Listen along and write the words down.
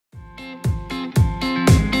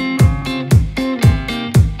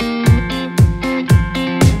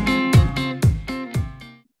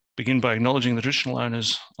begin by acknowledging the traditional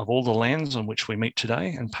owners of all the lands on which we meet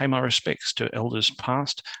today and pay my respects to elders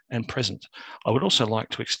past and present. I would also like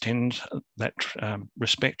to extend that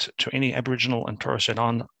respect to any Aboriginal and Torres Strait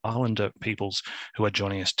Islander peoples who are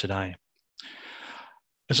joining us today.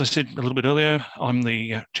 As I said a little bit earlier, I'm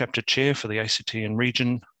the chapter chair for the ACT and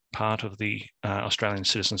Region part of the Australian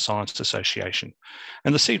Citizen Science Association.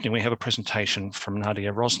 And this evening we have a presentation from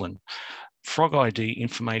Nadia Roslin, FrogID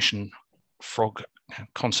information, frog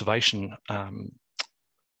conservation, the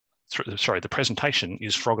presentation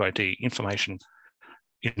is FrogID information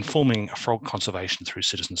informing frog conservation through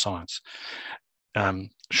citizen science.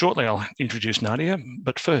 Shortly I'll introduce Nadia,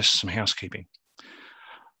 but first some housekeeping.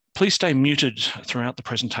 Please stay muted throughout the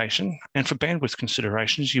presentation, and for bandwidth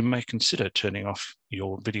considerations, you may consider turning off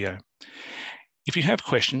your video. If you have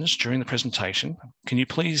questions during the presentation, can you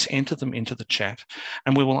please enter them into the chat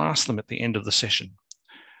and we will ask them at the end of the session.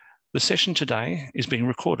 The session today is being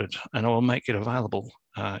recorded and I will make it available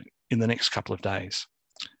in the next couple of days.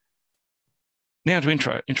 Now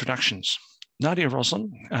to introductions. Nadia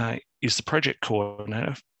Roslin is the project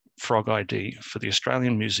coordinator, FrogID, for the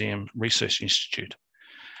Australian Museum Research Institute.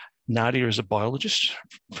 Nadia is a biologist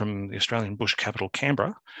from the Australian bush capital,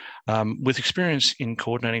 Canberra, with experience in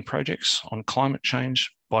coordinating projects on climate change,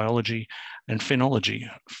 biology, and phenology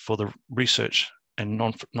for the research and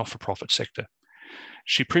not-for-profit sector.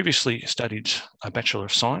 She previously studied a Bachelor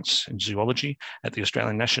of Science in Zoology at the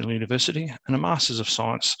Australian National University and a Masters of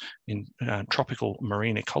Science in Tropical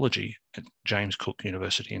Marine Ecology at James Cook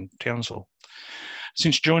University in Townsville.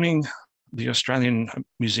 Since joining the Australian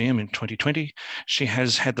Museum in 2020, she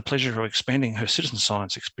has had the pleasure of expanding her citizen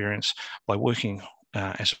science experience by working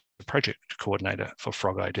as a project coordinator for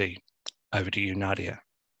FrogID. Over to you, Nadia.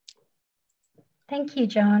 Thank you,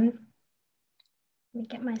 John. Let me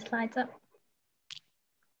get my slides up.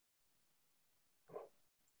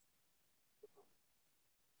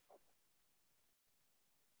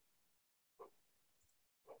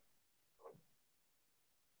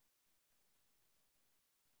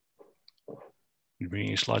 You bringing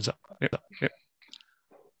your slides up? Yep.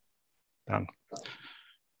 Done.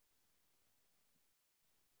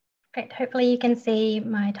 Great. Hopefully you can see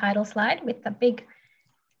my title slide with the big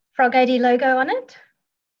FrogID logo on it.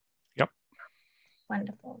 Yep.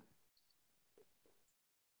 Wonderful.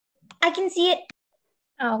 I can see it.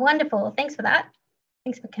 Oh, wonderful. Thanks for that.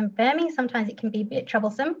 Thanks for confirming. Sometimes it can be a bit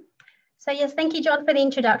troublesome. So yes, thank you, John, for the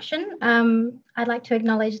introduction. I'd like to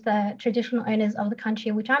acknowledge the traditional owners of the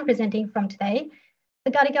country which I'm presenting from today. The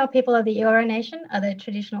Gadigal people of the Eora Nation are the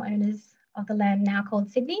traditional owners of the land now called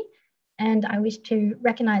Sydney, and I wish to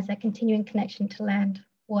recognise their continuing connection to land,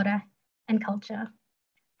 water, and culture.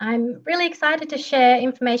 I'm really excited to share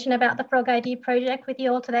information about the FrogID project with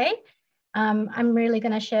you all today. I'm really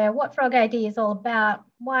going to share what FrogID is all about,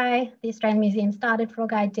 why the Australian Museum started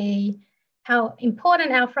FrogID, how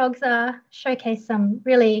important our frogs are, showcase some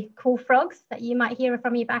really cool frogs that you might hear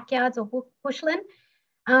from your backyards or bushland,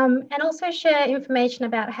 and also share information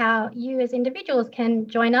about how you as individuals can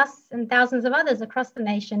join us and thousands of others across the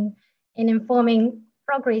nation in informing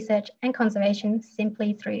frog research and conservation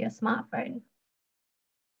simply through your smartphone.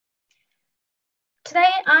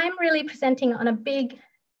 Today, I'm really presenting on a big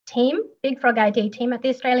FrogID team at the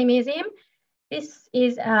Australian Museum. This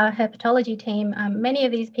is our herpetology team. Many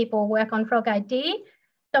of these people work on FrogID.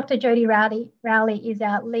 Dr. Jodie Rowley is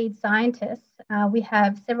our lead scientist. We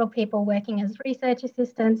have several people working as research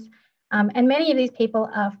assistants, and many of these people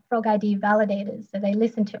are FrogID validators. So they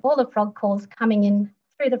listen to all the frog calls coming in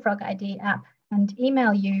through the FrogID app and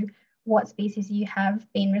email you what species you have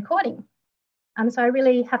been recording. So I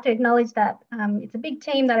really have to acknowledge that it's a big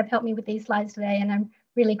team that have helped me with these slides today, and I'm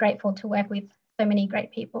really grateful to work with so many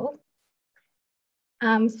great people.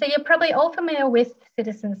 So you're probably all familiar with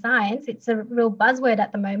citizen science. It's a real buzzword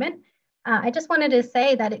at the moment. I just wanted to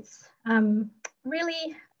say that it's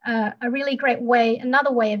really a really great way,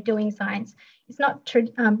 another way of doing science. It's not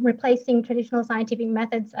replacing traditional scientific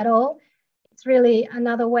methods at all. It's really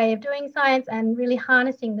another way of doing science and really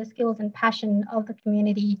harnessing the skills and passion of the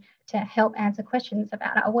community to help answer questions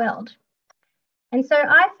about our world. And so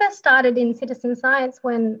I first started in citizen science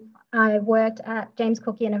when I worked at James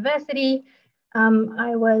Cook University.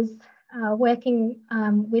 I was working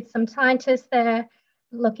with some scientists there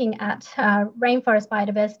looking at rainforest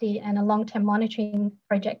biodiversity and a long-term monitoring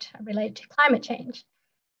project related to climate change.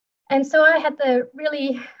 And so I had the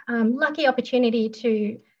really lucky opportunity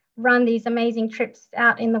to run these amazing trips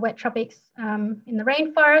out in the wet tropics in the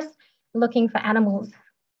rainforest looking for animals.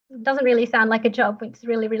 It doesn't really sound like a job, but it's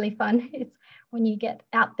really, really fun. It's when you get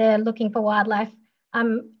out there looking for wildlife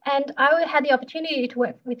And I had the opportunity to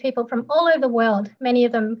work with people from all over the world, many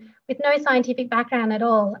of them with no scientific background at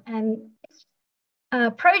all. And this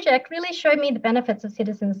project really showed me the benefits of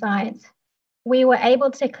citizen science. We were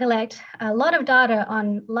able to collect a lot of data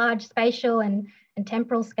on large spatial and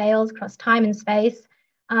temporal scales across time and space.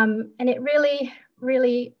 And it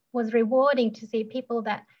really was rewarding to see people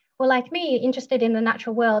that were like me, interested in the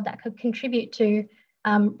natural world, that could contribute to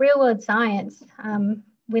real world science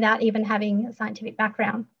without even having a scientific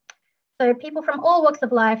background. So people from all walks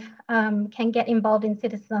of life can get involved in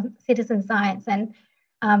citizen science and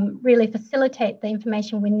really facilitate the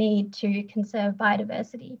information we need to conserve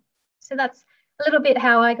biodiversity. So that's a little bit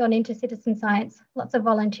how I got into citizen science, lots of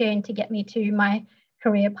volunteering to get me to my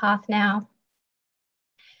career path now.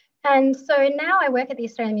 And so now I work at the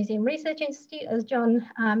Australian Museum Research Institute, as John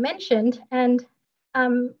mentioned, and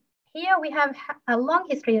here we have a long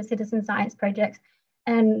history of citizen science projects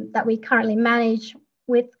and that we currently manage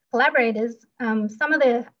with collaborators. Some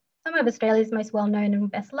of Australia's most well-known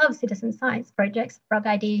and best loved citizen science projects,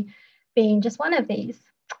 FrogID being just one of these.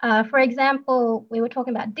 For example, we were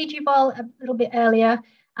talking about Digivol a little bit earlier.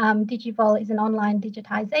 Digivol is an online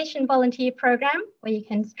digitization volunteer program where you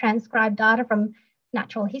can transcribe data from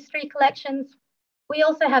natural history collections. We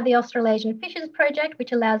also have the Australasian Fishes Project,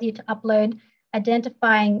 which allows you to upload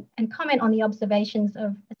identifying and comment on the observations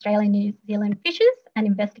of Australian and New Zealand fishes and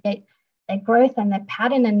investigate their growth and their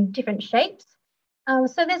pattern and different shapes.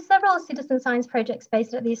 So there's several citizen science projects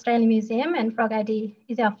based at the Australian Museum, and FrogID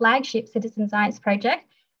is our flagship citizen science project,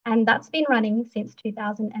 and that's been running since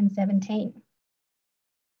 2017.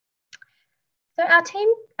 So our team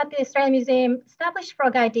at the Australian Museum established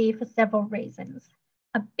FrogID for several reasons.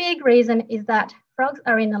 A big reason is that frogs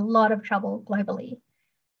are in a lot of trouble globally.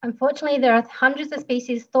 Unfortunately, there are hundreds of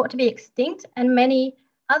species thought to be extinct and many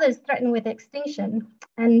others threatened with extinction.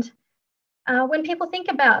 And when people think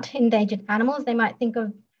about endangered animals, they might think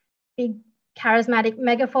of big charismatic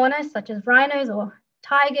megafauna such as rhinos or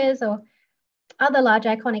tigers or other large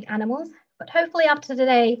iconic animals. But hopefully after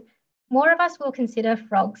today, more of us will consider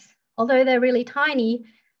frogs. Although they're really tiny,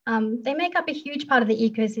 they make up a huge part of the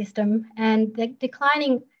ecosystem and they're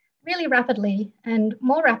declining really rapidly and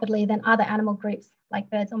more rapidly than other animal groups like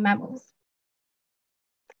birds or mammals.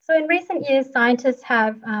 So in recent years, scientists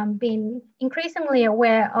have been increasingly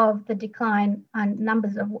aware of the decline in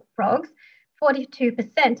numbers of frogs.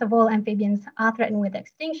 42% of all amphibians are threatened with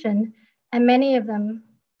extinction, and many of them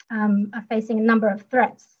are facing a number of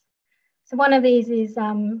threats. So one of these is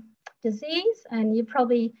disease, and you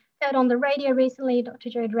probably heard on the radio recently, Dr.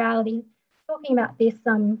 Jode Rowley talking about this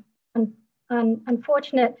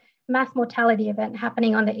unfortunate mass mortality event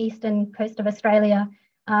happening on the eastern coast of Australia,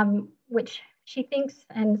 which she thinks,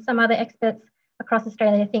 and some other experts across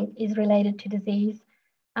Australia think, is related to disease.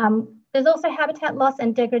 There's also habitat loss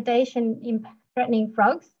and degradation in threatening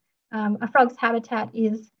frogs. A frog's habitat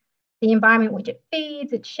is the environment which it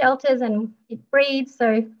feeds, it shelters, and it breeds.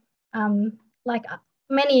 So like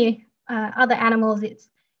many other animals, it's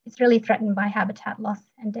really threatened by habitat loss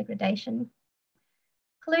and degradation.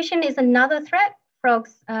 Pollution is another threat.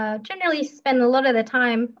 Frogs generally spend a lot of their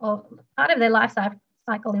time or part of their life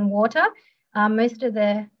cycle in water. Most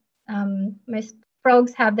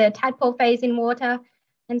frogs have their tadpole phase in water,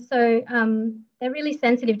 and so they're really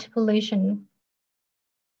sensitive to pollution.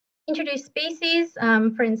 Introduced species,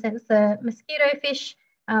 for instance, the mosquito fish,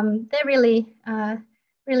 they're really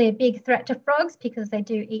a big threat to frogs because they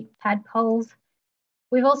do eat tadpoles.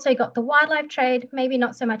 We've also got the wildlife trade, maybe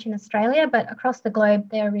not so much in Australia, but across the globe,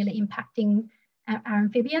 they're really impacting our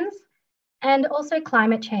amphibians. And also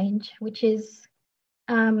climate change, which is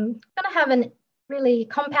going to have a really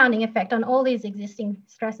compounding effect on all these existing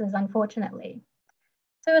stresses, unfortunately.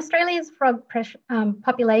 So Australia's frog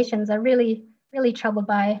populations are really troubled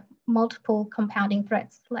by multiple compounding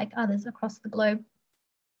threats like others across the globe.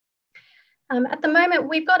 At the moment,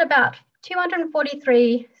 we've got about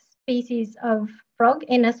 243 species of frog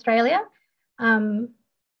in Australia.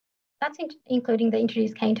 That's including the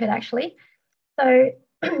introduced cane toad, actually. So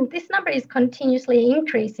this number is continuously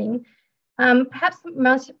increasing. Perhaps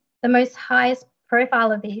the most highest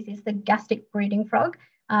profile of these is the gastric brooding frog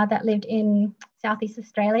that lived in Southeast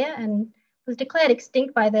Australia and was declared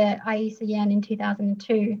extinct by the IUCN in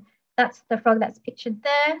 2002. That's the frog that's pictured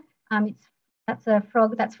there. That's a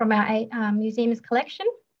frog that's from our museum's collection.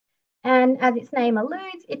 And as its name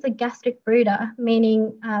alludes, it's a gastric brooder,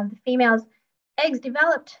 meaning the female's eggs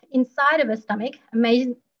developed inside of her stomach.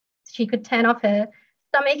 Amazing, she could turn off her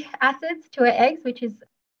stomach acids to her eggs, which is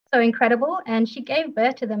so incredible. And she gave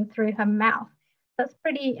birth to them through her mouth. That's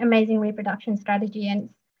pretty amazing reproduction strategy. And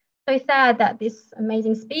it's so sad that this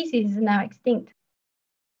amazing species is now extinct.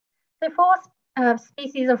 So 4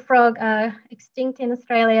 species of frog are extinct in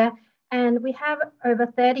Australia, and we have over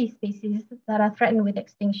 30 species that are threatened with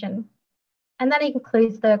extinction. And that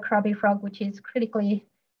includes the Krabi frog, which is critically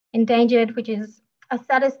endangered, which is a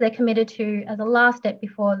status they're committed to as a last step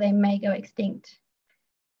before they may go extinct.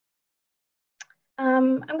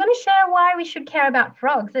 I'm going to share why we should care about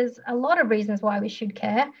frogs. There's a lot of reasons why we should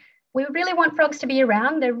care. We really want frogs to be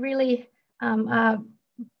around. They're really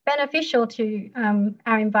beneficial to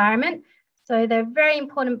our environment. So they're very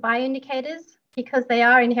important bioindicators because they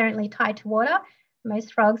are inherently tied to water.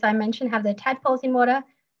 Most frogs I mentioned have their tadpoles in water.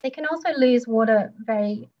 They can also lose water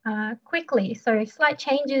very quickly. So slight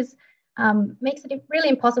changes makes it really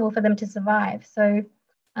impossible for them to survive. So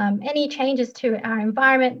any changes to our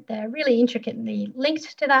environment, they're really intricately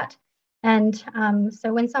linked to that. And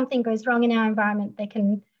so when something goes wrong in our environment, they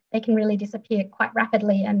can really disappear quite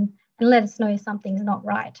rapidly and let us know something's not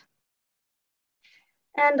right.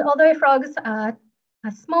 And although frogs are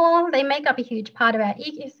small, they make up a huge part of our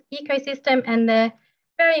ecosystem, and they're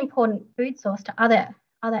very important food source to other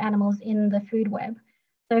animals in the food web.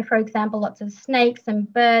 So for example, lots of snakes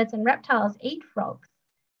and birds and reptiles eat frogs.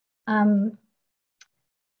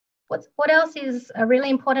 What else is really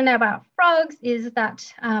important about frogs is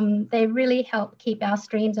that they really help keep our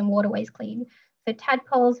streams and waterways clean. So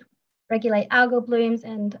tadpoles regulate algal blooms,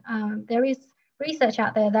 and there is research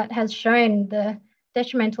out there that has shown the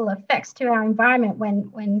detrimental effects to our environment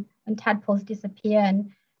when tadpoles disappear,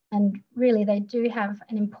 and really they do have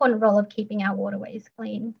an important role of keeping our waterways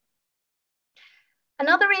clean.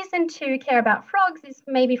 Another reason to care about frogs is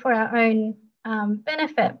maybe for our own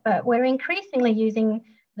benefit, but we're increasingly using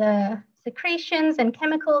the secretions and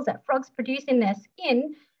chemicals that frogs produce in their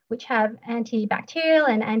skin, which have antibacterial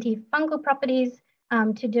and antifungal properties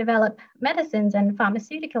to develop medicines and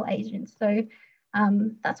pharmaceutical agents. So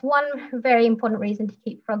that's one very important reason to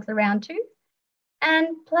keep frogs around too.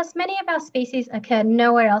 And plus, many of our species occur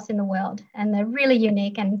nowhere else in the world, and they're really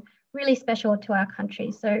unique and really special to our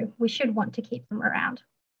country. So we should want to keep them around.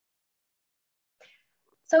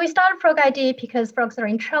 So we started FrogID because frogs are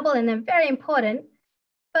in trouble and they're very important.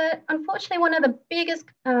 But unfortunately, one of the biggest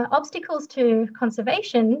obstacles to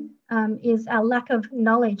conservation is our lack of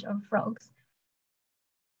knowledge of frogs.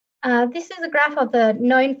 This is a graph of the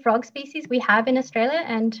known frog species we have in Australia,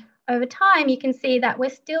 and over time you can see that we're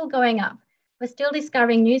still going up. We're still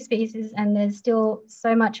discovering new species, and there's still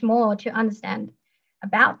so much more to understand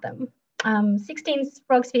about them. 16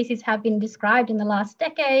 frog species have been described in the last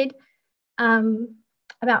decade.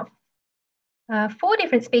 About 4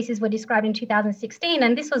 different species were described in 2016,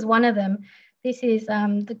 and this was one of them. This is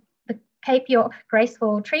the Cape York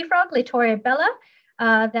graceful tree frog, Litoria bella,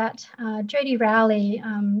 that Jodie Rowley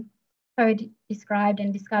co-described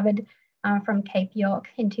and discovered from Cape York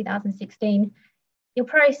in 2016. You'll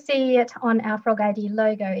probably see it on our FrogID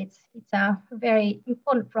logo. It's a very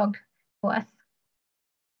important frog for us.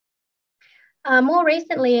 More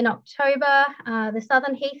recently, in October, the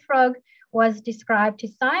southern heath frog was described to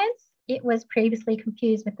science. It was previously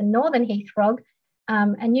confused with the northern heath frog.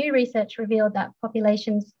 And new research revealed that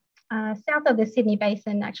populations south of the Sydney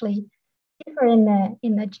Basin actually differ in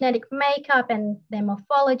the genetic makeup and their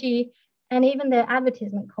morphology and even their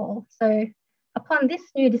advertisement call. So upon this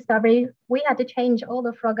new discovery, we had to change all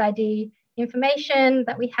the FrogID information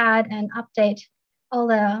that we had and update all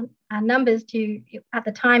our numbers to, at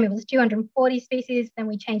the time it was 240 species, then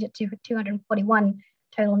we changed it to 241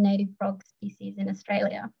 total native frog species in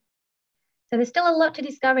Australia. So there's still a lot to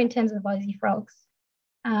discover in terms of Aussie frogs.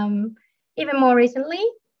 Even more recently,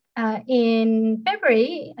 in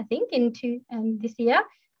February, I think, this year,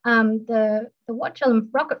 the Watchung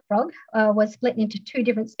rocket frog was split into 2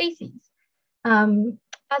 different species.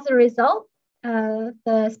 As a result, the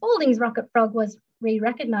Spalding's rocket frog was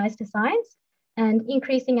re-recognised to science and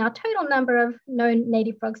increasing our total number of known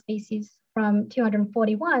native frog species from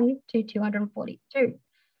 241 to 242.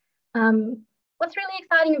 What's really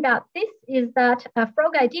exciting about this is that a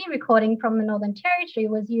FrogID recording from the Northern Territory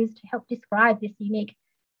was used to help describe this unique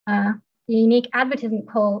advertisement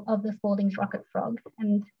call of the Spalding's rocket frog.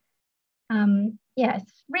 And yeah,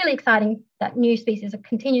 it's really exciting that new species are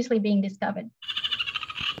continuously being discovered.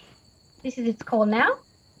 This is its call now.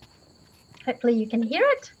 Hopefully you can hear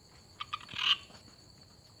it.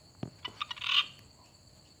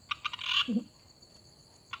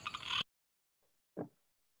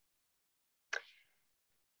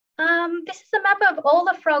 This is a map of all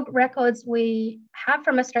the frog records we have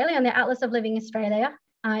from Australia on the Atlas of Living Australia.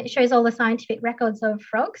 It shows all the scientific records of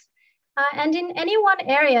frogs. And in any one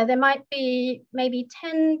area, there might be maybe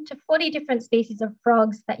 10 to 40 different species of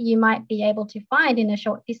frogs that you might be able to find in a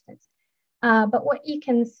short distance. But what you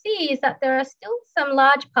can see is that there are still some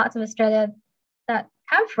large parts of Australia that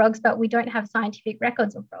have frogs, but we don't have scientific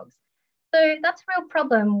records of frogs. So that's a real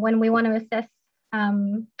problem when we want to assess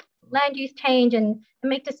land use change and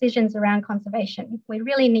make decisions around conservation. We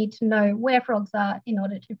really need to know where frogs are in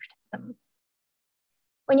order to protect them.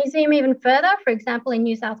 When you zoom even further, for example, in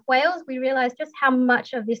New South Wales, we realize just how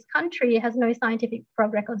much of this country has no scientific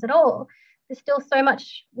frog records at all. There's still so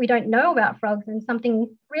much we don't know about frogs, and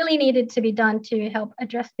something really needed to be done to help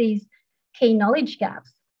address these key knowledge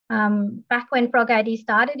gaps. Back when FrogID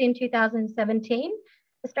started in 2017,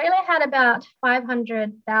 Australia had about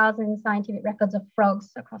 500,000 scientific records of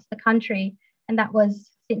frogs across the country, and that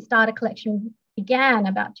was since data collection began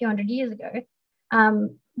about 200 years ago.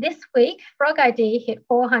 This week, FrogID hit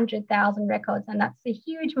 400,000 records, and that's a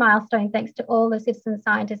huge milestone thanks to all the citizen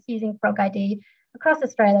scientists using FrogID across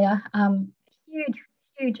Australia.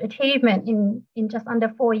 Huge achievement in just under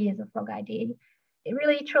 4 years of FrogID. It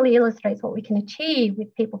really truly illustrates what we can achieve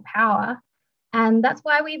with people power. And that's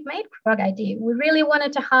why we've made FrogID. We really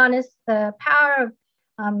wanted to harness the power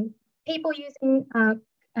of people using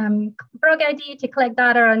FrogID to collect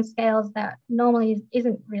data on scales that normally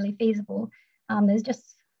isn't really feasible. There's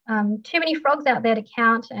just too many frogs out there to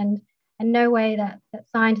count, and no way that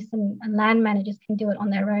scientists and land managers can do it on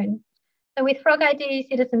their own. So with FrogID,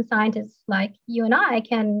 citizen scientists like you and I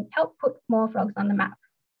can help put more frogs on the map.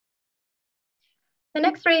 The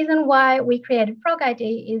next reason why we created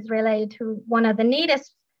FrogID is related to one of the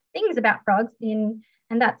neatest things about frogs, and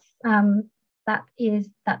that is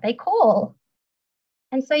that they call.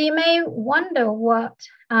 And so you may wonder why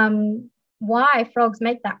frogs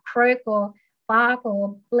make that croak or bark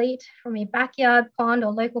or bleat from your backyard pond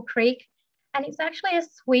or local creek. And it's actually a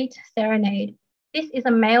sweet serenade. This is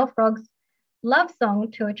a male frog's love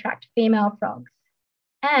song to attract female frogs.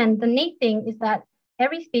 And the neat thing is that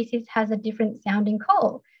every species has a different sounding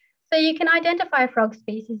call. So you can identify frog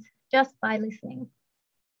species just by listening.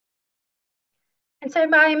 And so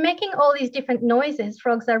by making all these different noises,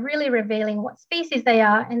 frogs are really revealing what species they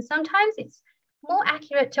are. And sometimes it's more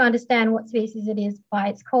accurate to understand what species it is by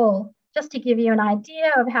its call. Just to give you an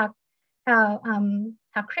idea of how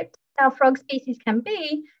cryptic our frog species can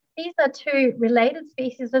be, these are two related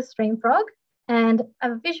species of stream frog and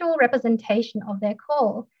a visual representation of their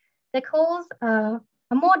call. Their calls are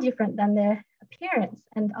more different than their appearance,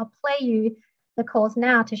 and I'll play you the calls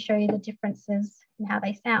now to show you the differences in how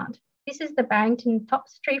they sound. This is the Barrington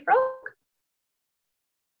Tops tree frog.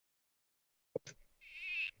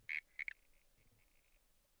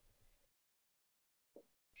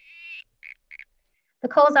 The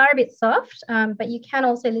calls are a bit soft, but you can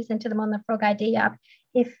also listen to them on the FrogID app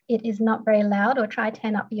if it is not very loud, or try to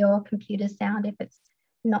turn up your computer's sound if it's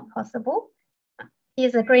not possible.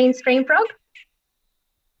 Here's a green stream frog.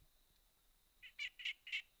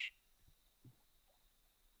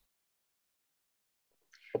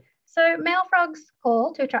 So male frogs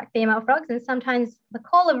call to attract female frogs, and sometimes the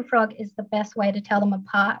call of a frog is the best way to tell them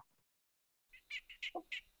apart.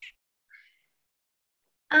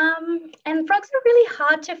 And frogs are really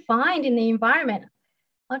hard to find in the environment.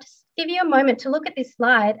 I'll just give you a moment to look at this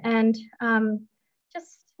slide and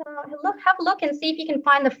just have a look and see if you can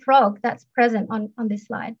find the frog that's present on this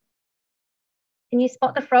slide. Can you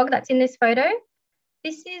spot the frog that's in this photo?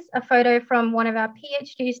 This is a photo from one of our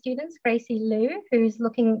PhD students, Gracie Liu, who's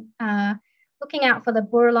looking out for the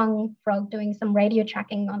Burralong frog, doing some radio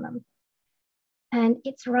tracking on them. And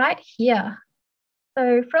it's right here.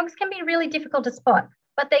 So frogs can be really difficult to spot,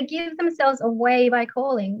 but they give themselves away by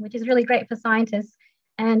calling, which is really great for scientists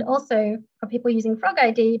and also for people using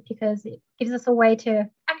FrogID, because it gives us a way to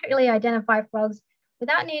accurately identify frogs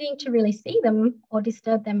without needing to really see them or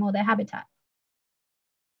disturb them or their habitat.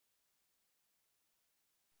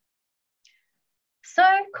 So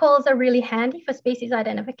calls are really handy for species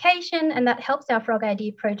identification, and that helps our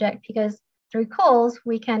FrogID project because through calls,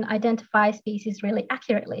 we can identify species really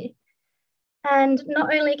accurately. And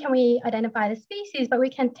not only can we identify the species, but we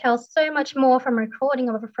can tell so much more from a recording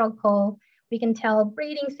of a frog call. We can tell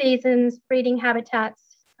breeding seasons, breeding habitats,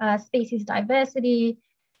 species diversity,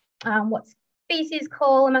 what species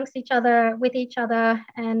call amongst each other, with each other,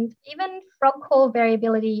 and even frog call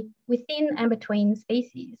variability within and between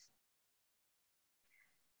species.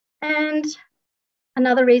 And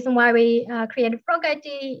another reason why we created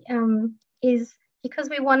FrogID is because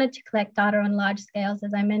we wanted to collect data on large scales.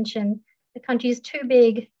 As I mentioned, the country is too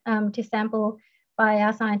big to sample by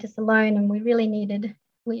our scientists alone, and we really needed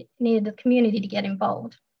the community to get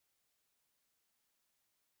involved.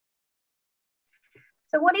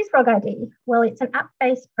 So what is FrogID? Well, it's an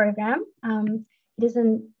app-based program. It is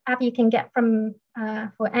an app you can get from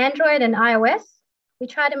for Android and iOS. We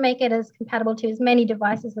try to make it as compatible to as many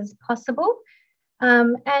devices as possible.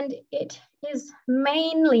 And it is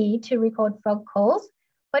mainly to record frog calls,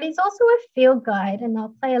 but it's also a field guide. And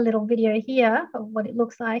I'll play a little video here of what it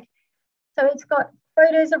looks like. So it's got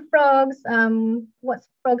photos of frogs, what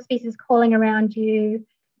frog species calling around you.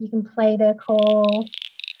 You can play their call.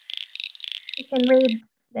 You can read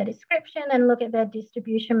their description and look at their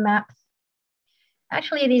distribution maps.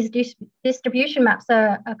 Actually, these distribution maps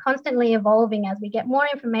are constantly evolving as we get more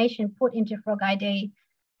information put into FrogID.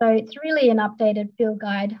 So it's really an updated field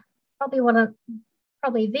guide, probably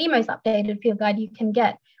the most updated field guide you can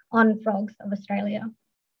get on frogs of Australia.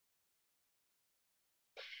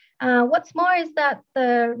 What's more is that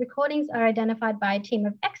the recordings are identified by a team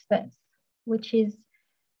of experts, which is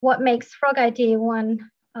what makes FrogID one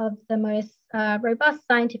of the most robust,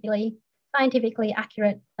 scientifically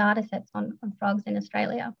accurate data sets on frogs in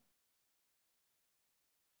Australia.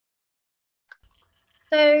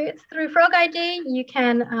 So through FrogID, you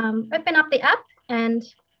can open up the app and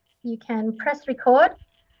you can press record.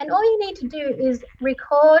 And all you need to do is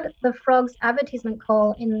record the frog's advertisement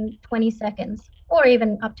call in 20 seconds or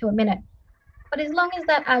even up to a minute. But as long as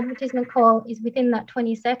that advertisement call is within that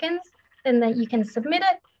 20 seconds, then you can submit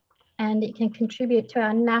it and it can contribute to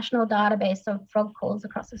our national database of frog calls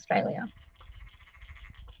across Australia.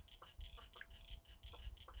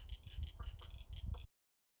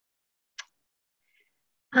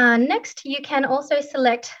 Next, you can also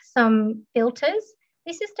select some filters.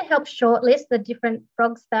 This is to help shortlist the different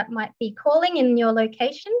frogs that might be calling in your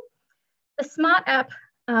location. The Smart app,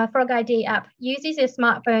 FrogID app, uses your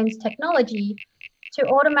smartphone's technology to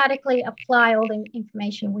automatically apply all the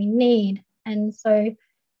information we need. And so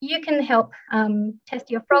you can help test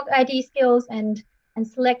your FrogID skills and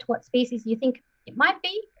select what species you think it might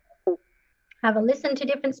be. Have a listen to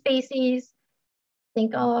different species.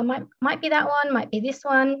 Think, oh, it might be that one, might be this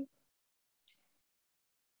one.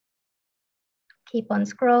 Keep on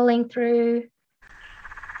scrolling through.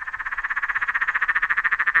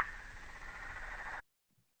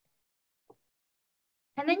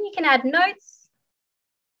 And then you can add notes.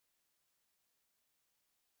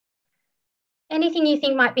 Anything you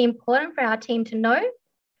think might be important for our team to know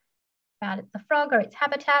about the frog or its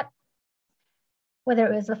habitat, whether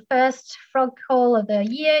it was the first frog call of the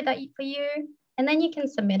year for you, and then you can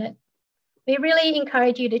submit it. We really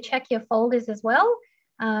encourage you to check your folders as well.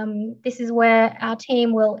 This is where our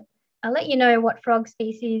team will let you know what frog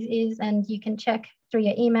species is, and you can check through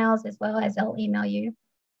your emails as well as they'll email you.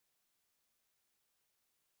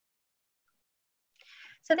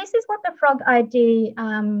 So this is what the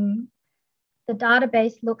FrogID, the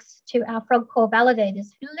database looks to our frog call validators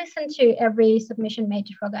who listen to every submission made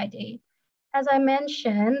to FrogID. As I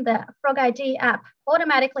mentioned, the FrogID app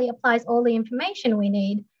automatically applies all the information we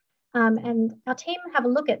need. And our team have a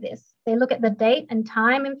look at this. They look at the date and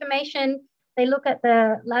time information. They look at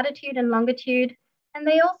the latitude and longitude. And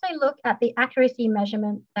they also look at the accuracy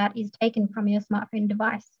measurement that is taken from your smartphone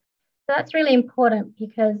device. So that's really important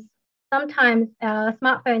because sometimes our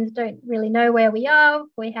smartphones don't really know where we are.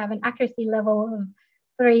 We have an accuracy level of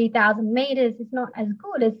 3,000 meters. It's not as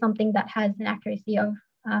good as something that has an accuracy of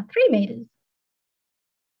 3 meters.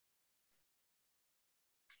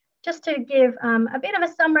 Just to give a bit of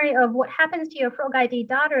a summary of what happens to your FrogID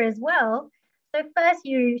data as well. So first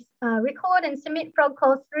you record and submit frog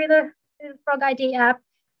calls through the FrogID app.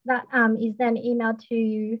 That is then emailed to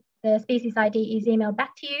you. The species ID is emailed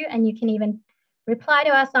back to you, and you can even reply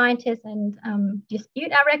to our scientists and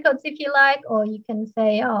dispute our records if you like, or you can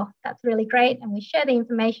say, oh, that's really great. And we share the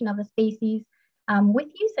information of the species with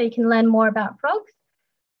you so you can learn more about frogs.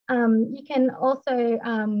 You can also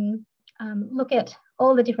look at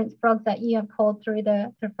all the different frogs that you have called through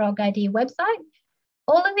the FrogID website.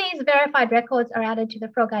 All of these verified records are added to the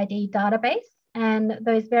FrogID database, and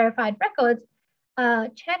those verified records are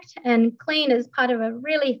checked and cleaned as part of a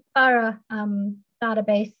really thorough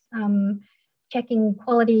database checking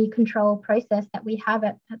quality control process that we have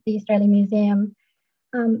at the Australian Museum.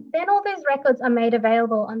 Then all those records are made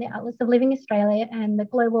available on the Atlas of Living Australia and the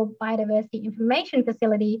Global Biodiversity Information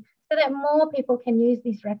Facility so that more people can use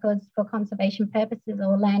these records for conservation purposes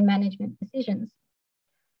or land management decisions.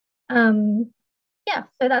 Yeah,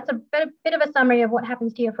 so that's a bit of a summary of what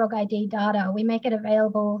happens to your FrogID data. We make it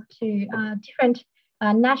available to different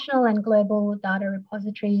national and global data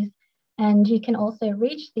repositories, and you can also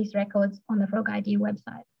reach these records on the FrogID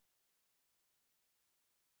website.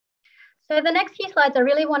 So the next few slides, I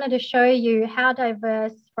really wanted to show you how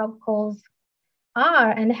diverse frog calls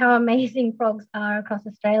are and how amazing frogs are across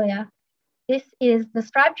Australia. This is the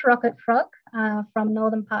striped rocket frog from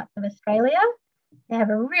northern parts of Australia. They have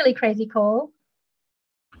a really crazy call.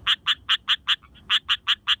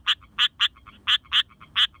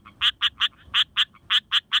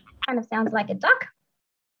 Kind of sounds like a duck.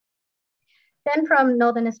 Then from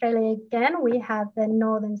Northern Australia again, we have the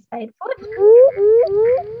northern spadefoot.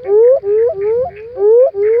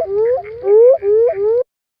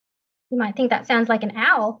 You might think that sounds like an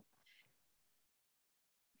owl.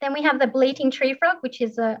 Then we have the bleating tree frog, which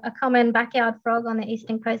is a common backyard frog on the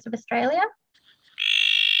eastern coast of Australia.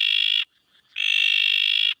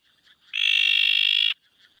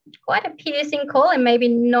 Quite a piercing call, and maybe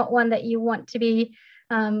not one that you want to be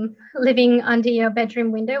living under your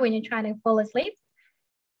bedroom window when you're trying to fall asleep.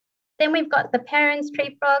 Then we've got the Perrin's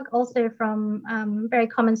tree frog, also from very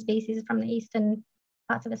common species from the eastern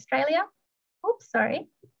parts of Australia. Oops, sorry.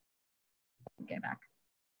 Go back.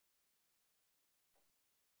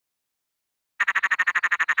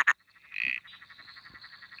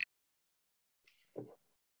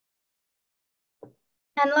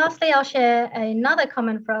 And lastly, I'll share another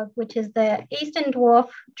common frog, which is the eastern dwarf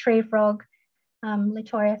tree frog,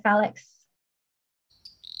 Litoria phallax.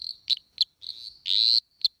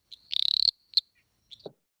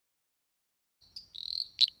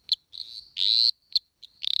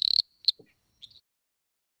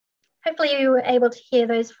 Hopefully you were able to hear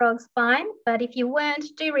those frogs fine, but if you weren't,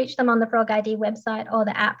 do reach them on the FrogID website or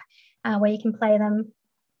the app where you can play them.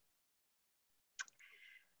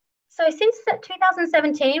 So since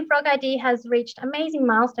 2017, FrogID has reached amazing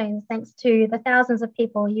milestones thanks to the thousands of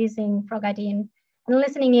people using FrogID and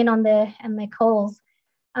listening in on their calls.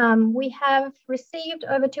 We have received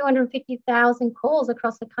over 250,000 calls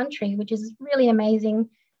across the country, which is really amazing.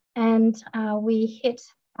 And we hit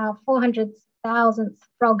our 400,000th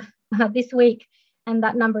frog this week, and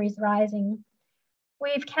that number is rising.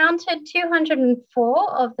 We've counted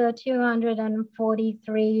 204 of the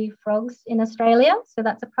 243 frogs in Australia, so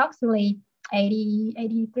that's approximately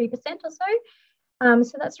 83% or so.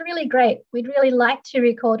 So that's really great. We'd really like to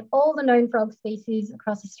record all the known frog species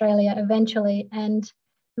across Australia eventually, and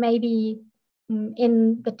maybe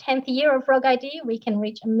in the 10th year of FrogID, we can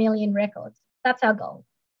reach 1 million records. That's our goal.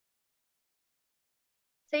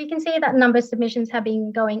 So you can see that number of submissions have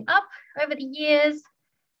been going up over the years.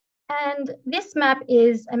 And this map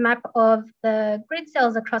is a map of the grid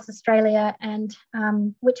cells across Australia and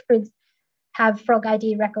which grids have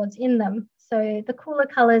FrogID records in them. So the cooler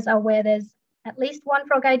colours are where there's at least one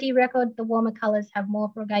FrogID record. The warmer colours have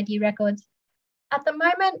more FrogID records. At the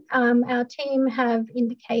moment, our team have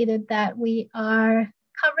indicated that we are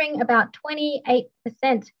covering about 28%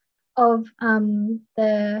 of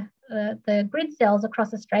the grid cells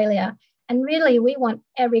across Australia. And really, we want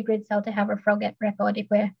every grid cell to have a frog record if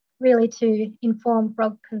we're really to inform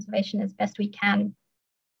frog conservation as best we can.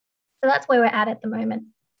 So that's where we're at the moment.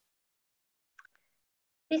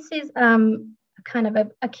 This is kind of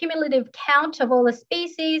a cumulative count of all the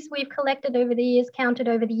species we've collected over the years, counted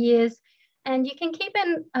over the years, and you can keep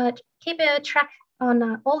a track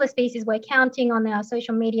on all the species we're counting on our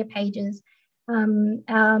social media pages.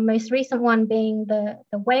 Our most recent one being the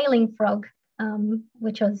whaling frog,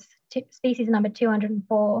 which was species number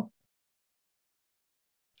 204.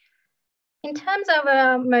 In terms of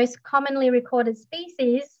our most commonly recorded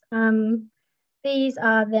species, these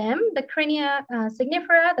are them. The Crinia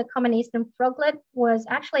signifera, the common eastern froglet, was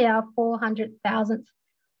actually our 400,000th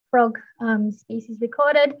frog species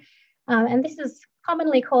recorded. And this is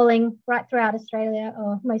commonly calling right throughout Australia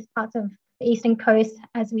or most parts of the eastern coast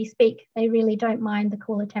as we speak. They really don't mind the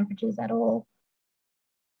cooler temperatures at all.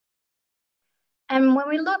 And when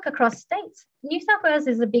we look across states, New South Wales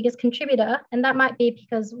is the biggest contributor, and that might be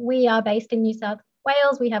because we are based in New South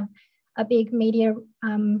Wales. We have a big media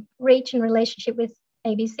reach and relationship with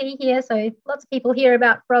ABC here, so lots of people hear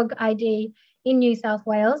about FrogID in New South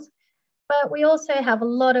Wales. But we also have a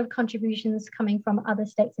lot of contributions coming from other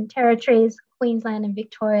states and territories, Queensland and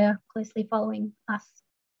Victoria closely following us.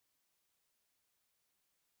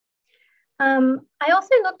 I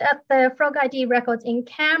also looked at the FrogID records in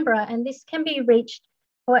Canberra, and this can be reached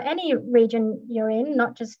for any region you're in,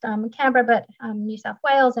 not just Canberra, but New South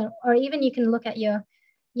Wales, or even you can look at your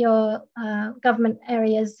government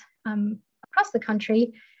areas across the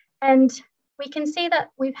country. And we can see that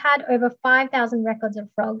we've had over 5,000 records of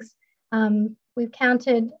frogs. We've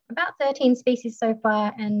counted about 13 species so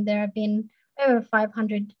far, and there have been over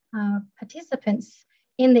 500 participants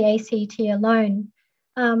in the ACT alone.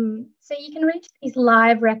 So you can reach these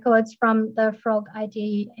live records from the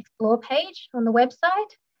FrogID Explore page on the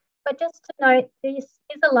website. But just to note, this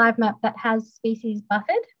is a live map that has species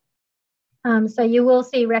buffered. So you will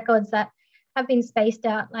see records that have been spaced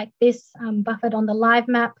out like this, buffered on the live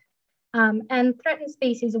map. And threatened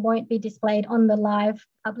species won't be displayed on the live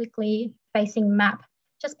publicly facing map,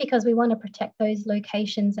 just because we want to protect those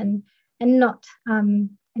locations and not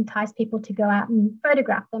entice people to go out and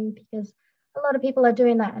photograph them, because a lot of people are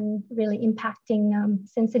doing that and really impacting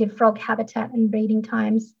sensitive frog habitat and breeding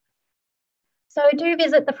times. So do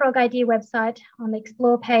visit the FrogID website. On the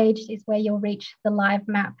Explore page is where you'll reach the live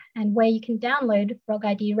map and where you can download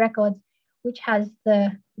FrogID records, which has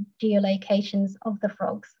the geolocations of the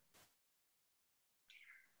frogs.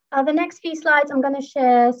 The next few slides, I'm going to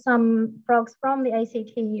share some frogs from the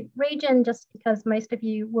ACT region, just because most of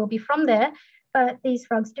you will be from there, but these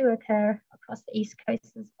frogs do occur across the East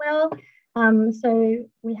Coast as well. So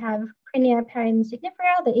we have Crinia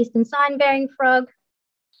parisignifera, the eastern sign-bearing frog.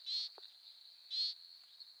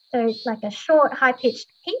 So it's like a short,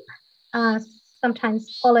 high-pitched peep,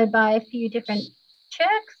 sometimes followed by a few different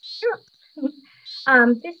chirps.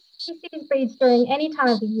 This species breeds during any time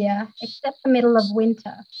of the year except the middle of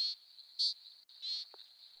winter.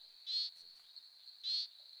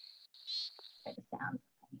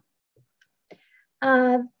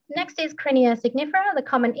 Next is Crinia signifera, the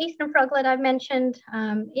common eastern froglet I've mentioned.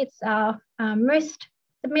 It's our most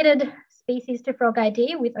submitted species to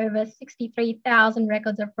FrogID, with over 63,000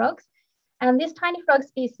 records of frogs. And this tiny frog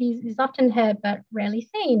species is often heard but rarely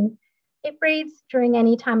seen. It breeds during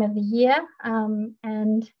any time of the year,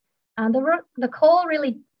 and the call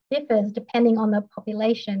really differs depending on the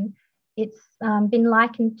population. It's been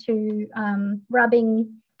likened to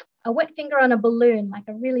rubbing a wet finger on a balloon, like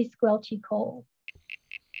a really squelchy call.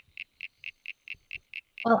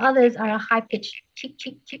 While others are a high-pitched cheep,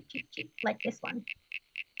 cheep, cheep, cheep, cheep, like this one.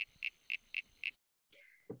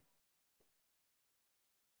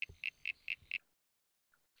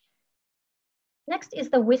 Next is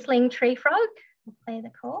the whistling tree frog. I'll play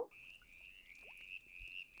the call.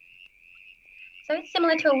 So it's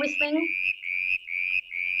similar to a whistling,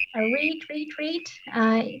 a reed, reed, reed.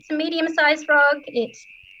 It's a medium-sized frog. It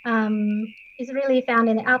is really found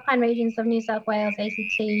in the alpine regions of New South Wales,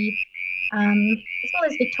 ACT, as well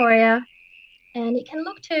as Victoria. And it can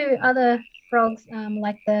look to other frogs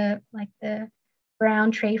like the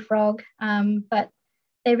brown tree frog, but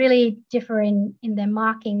they really differ in their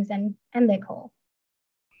markings and their call.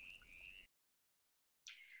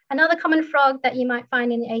 Another common frog that you might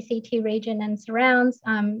find in the ACT region and surrounds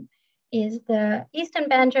is the eastern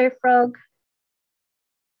banjo frog.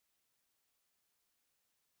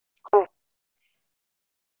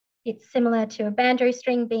 It's similar to a banjo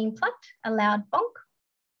string being plucked, a loud bonk.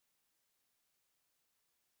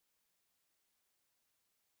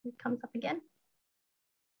 It comes up again.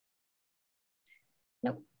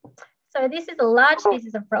 Nope. So this is a large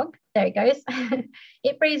species of frog. There it goes.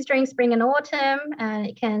 It breeds during spring and autumn, and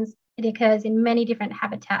it occurs in many different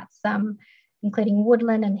habitats, including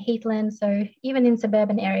woodland and heathland, so even in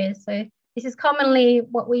suburban areas. So this is commonly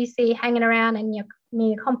what we see hanging around in near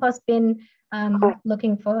your compost bin,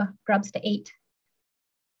 looking for grubs to eat.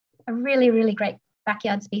 A really, really great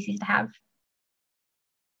backyard species to have.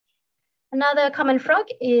 Another common frog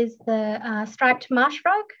is the striped marsh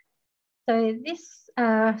frog. So this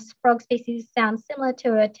frog species sounds similar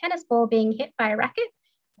to a tennis ball being hit by a racket,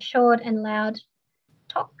 a short and loud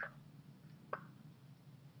talk.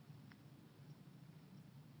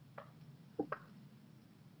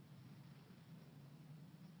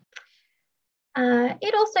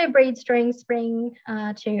 It also breeds during spring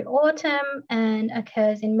to autumn and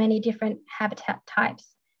occurs in many different habitat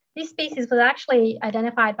types. This species was actually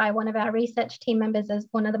identified by one of our research team members as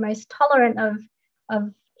one of the most tolerant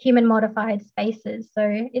of human-modified spaces. So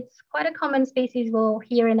it's quite a common species we'll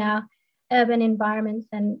hear in our urban environments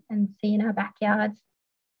and see in our backyards.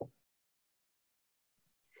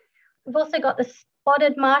 We've also got the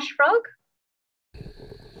spotted marsh frog.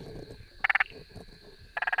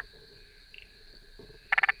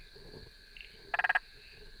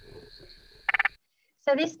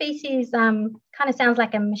 So this species kind of sounds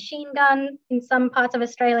like a machine gun in some parts of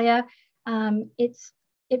Australia.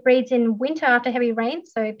 It breeds in winter after heavy rain,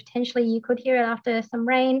 so potentially you could hear it after some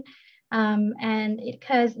rain, and it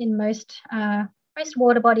occurs in most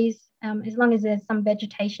water bodies as long as there's some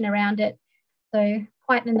vegetation around it. So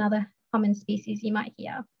quite another common species you might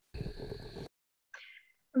hear.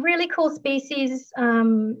 Really cool species,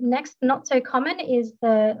 next, not so common, is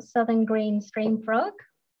the southern green stream frog.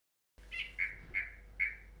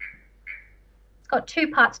 It's got two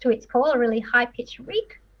parts to its call, a really high-pitched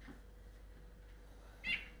reek,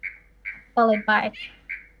 followed by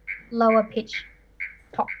lower pitch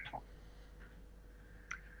talk, talk.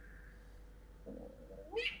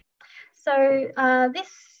 So this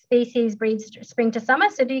species breeds spring to summer,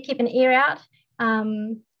 so do keep an ear out.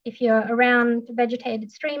 if you're around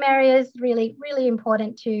vegetated stream areas, really, really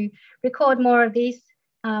important to record more of this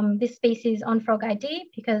species on FrogID,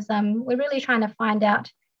 because we're really trying to find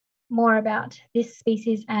out more about this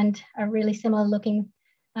species and a really similar looking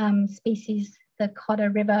species, the Cotter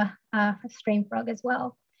River stream frog as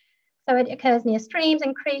well. So it occurs near streams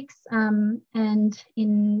and creeks and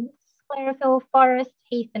in sclerophyll forests,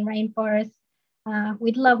 heath and rainforests.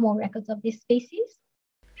 We'd love more records of this species.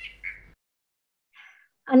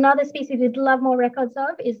 Another species we'd love more records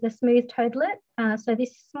of is the smooth toadlet. So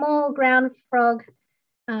this small ground frog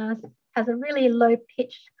has a really low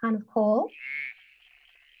pitched kind of call.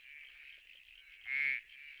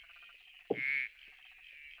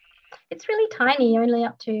 It's really tiny, only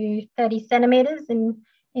up to 30 centimeters in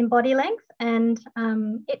body length, and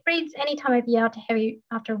it breeds any time of year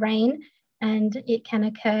after rain, and it can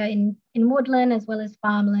occur in woodland as well as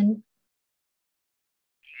farmland.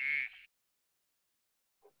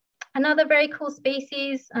 Another very cool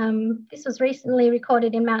species, this was recently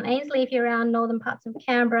recorded in Mount Ainslie, if you're around northern parts of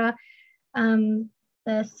Canberra, the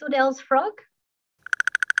Soodell's frog.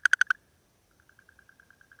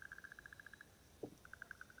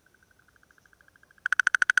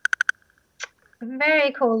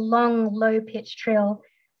 Very cool, long, low-pitched trill.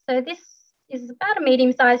 So this is about a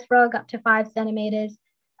medium-sized frog, up to 5 centimeters.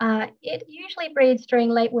 It usually breeds during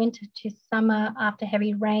late winter to summer after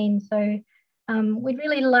heavy rain. So we'd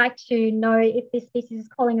really like to know if this species is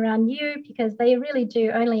calling around you, because they really do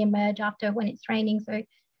only emerge after when it's raining. So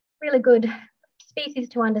really good species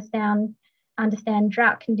to understand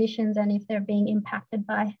drought conditions and if they're being impacted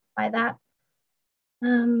by that.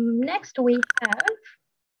 Next we have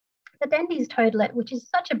the Dendy's toadlet, which is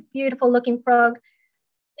such a beautiful looking frog.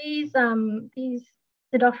 These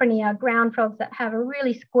Pseudophony are ground frogs that have a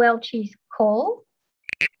really squelchy call.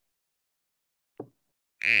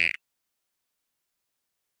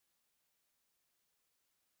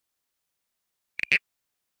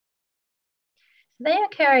 They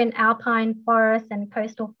occur in alpine forests and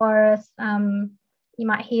coastal forests. You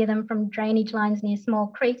might hear them from drainage lines near small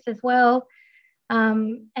creeks as well.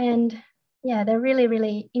 And yeah, they're really,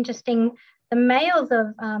 really interesting. The males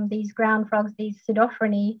of these ground frogs, these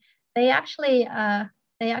Pseudophony, they actually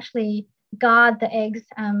guard the eggs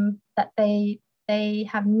that they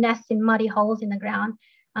have nests in muddy holes in the ground.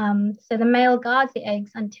 So the male guards the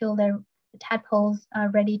eggs until the tadpoles are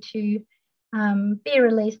ready to be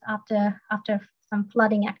released after some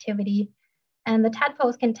flooding activity. And the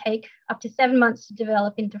tadpoles can take up to 7 months to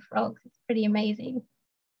develop into frogs. It's pretty amazing.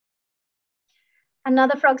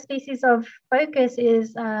 Another frog species of focus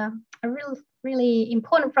is a really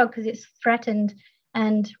important frog because it's threatened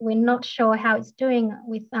and we're not sure how it's doing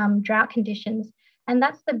with drought conditions. And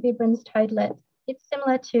that's the Bibron's toadlet. It's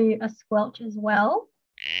similar to a squelch as well.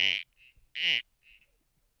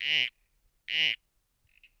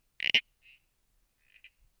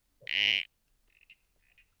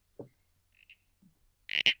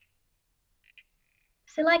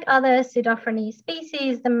 So like other Pseudophony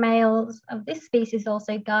species, the males of this species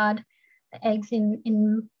also guard the eggs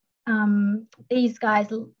in these guys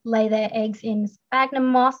lay their eggs in sphagnum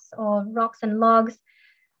moss or rocks and logs.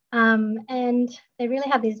 And they really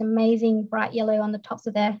have this amazing bright yellow on the tops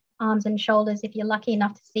of their arms and shoulders if you're lucky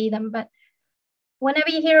enough to see them. But whenever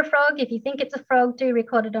you hear a frog, if you think it's a frog, do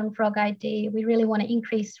record it on FrogID. We really want to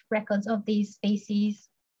increase records of these species.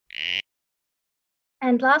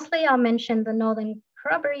 And lastly, I'll mention the northern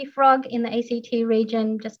corroboree frog in the ACT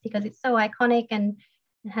region, just because it's so iconic and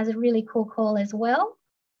it has a really cool call as well.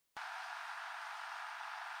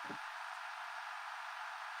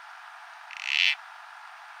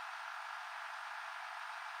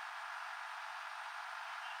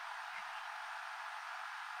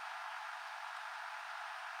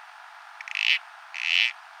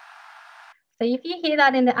 So if you hear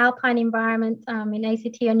that in the alpine environment in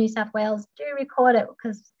ACT or New South Wales, do record it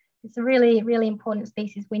because it's a really, really important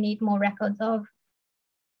species we need more records of.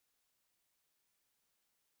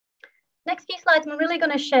 Next few slides, I'm really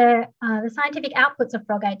going to share the scientific outputs of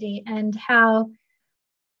FrogID and how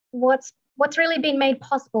what's really been made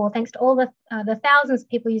possible thanks to all the thousands of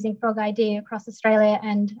people using FrogID across Australia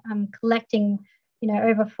and collecting,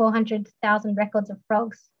 over 400,000 records of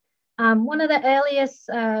frogs. One of the earliest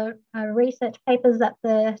research papers that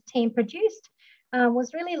the team produced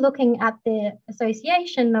was really looking at the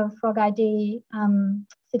association of FrogID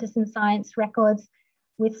citizen science records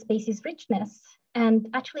with species richness, and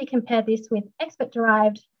actually compare this with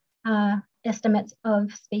expert-derived estimates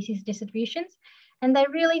of species distributions. And they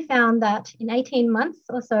really found that in 18 months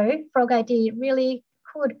or so, FrogID really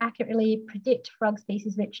could accurately predict frog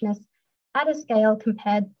species richness at a scale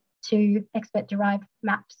compared to expert-derived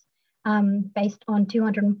maps based on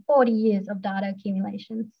 240 years of data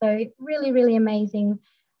accumulation. So really, really amazing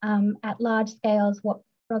at large scales what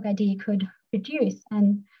FrogID could produce,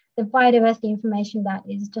 and the biodiversity information that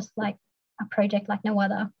is just like a project like no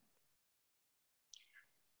other.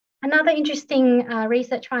 Another interesting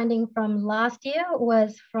research finding from last year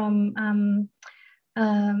was from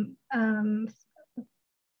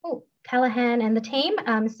Callahan and the team.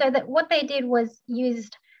 So that what they did was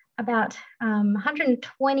used about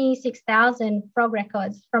 126,000 frog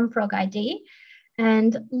records from FrogID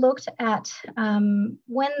and looked at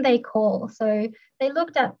when they call. So they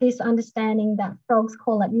looked at this understanding that frogs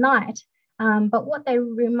call at night. But what they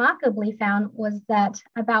remarkably found was that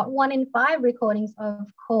about 1 in 5 recordings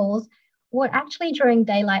of calls were actually during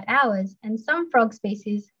daylight hours, and some frog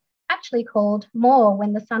species actually called more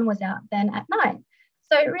when the sun was out than at night.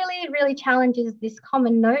 So it really, really challenges this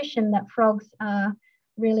common notion that frogs are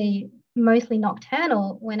really mostly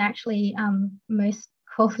nocturnal when actually most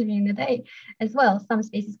call during the day as well. Some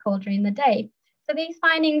species call during the day. So these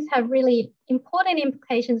findings have really important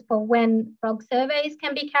implications for when frog surveys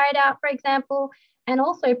can be carried out, for example, and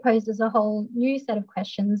also poses a whole new set of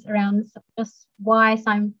questions around just why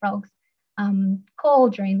some frogs call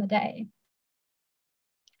during the day.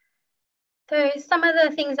 So some of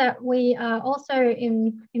the things that we are also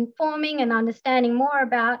informing and understanding more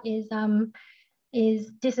about is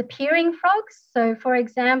disappearing frogs. So for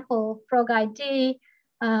example, FrogID,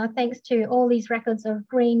 thanks to all these records of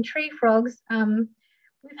green tree frogs,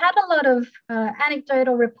 we've had a lot of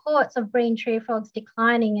anecdotal reports of green tree frogs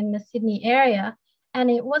declining in the Sydney area.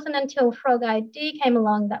 And it wasn't until FrogID came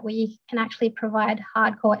along that we can actually provide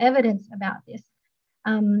hardcore evidence about this.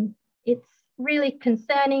 It's really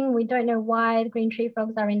concerning. We don't know why the green tree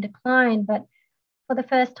frogs are in decline, but for the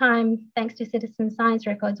first time, thanks to citizen science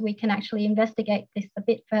records, we can actually investigate this a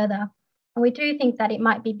bit further. And we do think that it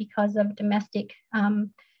might be because of domestic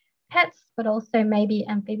pets, but also maybe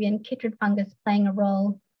amphibian chytrid fungus playing a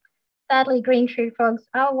role. Sadly, green tree frogs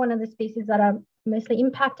are one of the species that are mostly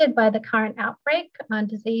impacted by the current outbreak.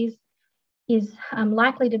 Disease is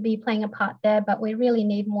likely to be playing a part there, but we really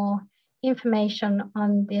need more information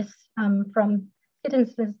on this from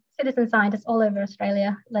citizen scientists all over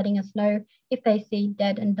Australia, letting us know if they see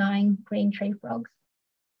dead and dying green tree frogs.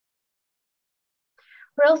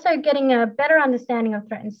 We're also getting a better understanding of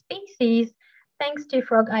threatened species thanks to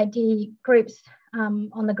FrogID groups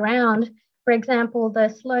on the ground. For example, the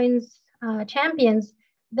Sloan's champions,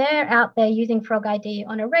 they're out there using FrogID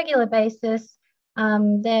on a regular basis.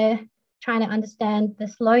 They're trying to understand the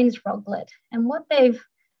Sloan's froglet. And what they've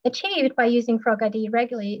achieved by using FrogID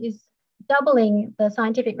regularly is doubling the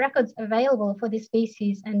scientific records available for this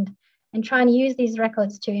species and trying to use these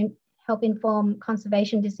records to help inform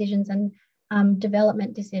conservation decisions and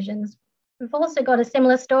development decisions. We've also got a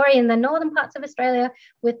similar story in the northern parts of Australia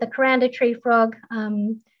with the Kuranda tree frog,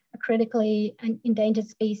 a critically endangered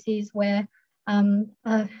species where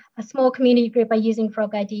a small community group are using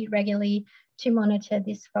FrogID regularly to monitor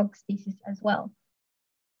this frog species as well.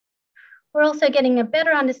 We're also getting a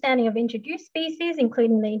better understanding of introduced species,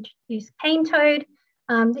 including the introduced cane toad.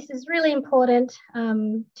 This is really important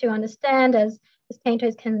to understand as cane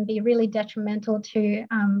toads can be really detrimental to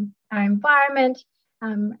our environment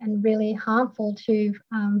and really harmful to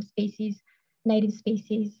native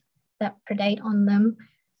species that predate on them.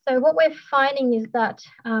 So what we're finding is that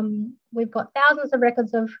we've got thousands of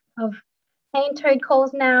records of cane toad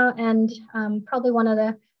calls now, and probably one of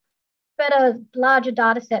the better, larger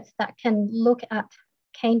data sets that can look at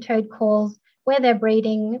cane toad calls, where they're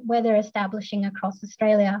breeding, where they're establishing across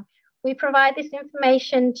Australia. We provide this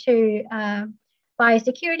information to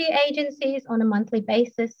biosecurity agencies on a monthly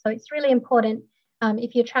basis. So it's really important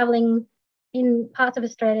if you're traveling in parts of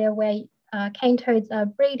Australia where cane toads are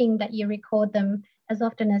breeding that you record them as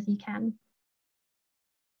often as you can.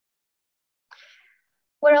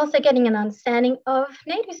 We're also getting an understanding of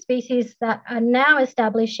native species that are now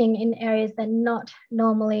establishing in areas that are not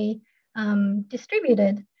normally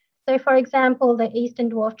distributed. So for example, the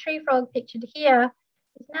eastern dwarf tree frog pictured here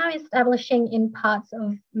is now establishing in parts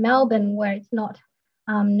of Melbourne where it's not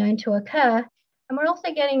known to occur. And we're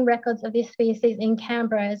also getting records of this species in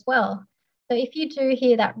Canberra as well. So if you do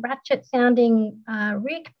hear that ratchet sounding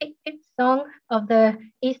Rick Pip Pip song of the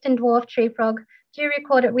eastern dwarf tree frog, do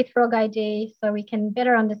record it with FrogID so we can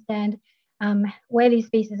better understand where these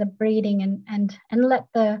species are breeding and let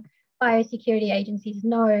the biosecurity agencies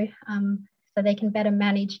know so they can better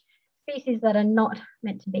manage species that are not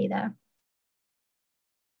meant to be there.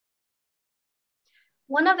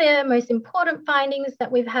 One of the most important findings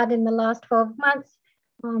that we've had in the last 12 months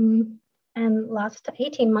and last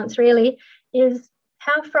 18 months really, is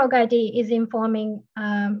how FrogID is informing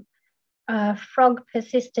frog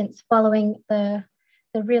persistence following the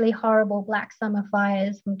really horrible Black Summer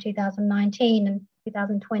fires from 2019 and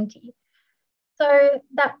 2020. So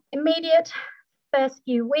that immediate first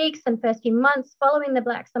few weeks and first few months following the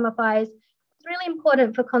Black Summer fires, it's really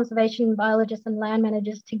important for conservation biologists and land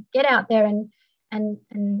managers to get out there and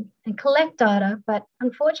collect data. But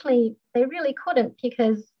unfortunately, they really couldn't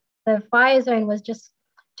because the fire zone was just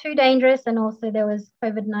too dangerous, and also there was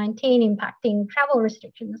COVID-19 impacting travel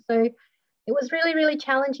restrictions. So it was really, really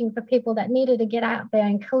challenging for people that needed to get out there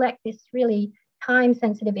and collect this really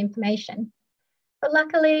time-sensitive information. But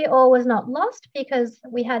luckily, all was not lost because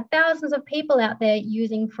we had thousands of people out there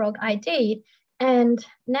using FrogID, and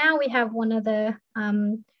now we have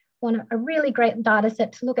a really great data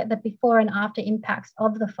set to look at the before and after impacts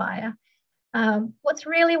of the fire. What's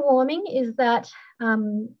really warming is that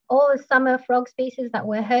all the summer frog species that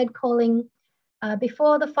were heard calling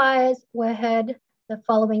before the fires were heard the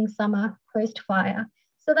following summer post-fire.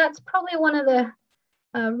 So that's probably one of the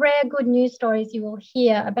rare good news stories you will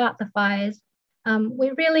hear about the fires.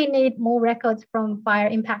 We really need more records from fire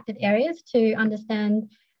impacted areas to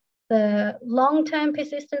understand the long-term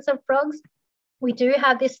persistence of frogs. We do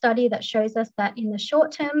have this study that shows us that in the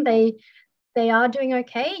short term, they are doing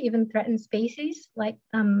okay, even threatened species, like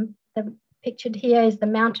the pictured here is the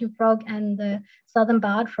mountain frog and the southern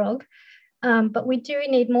barred frog. But we do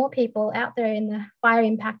need more people out there in the fire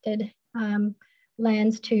impacted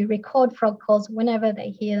lands to record frog calls whenever they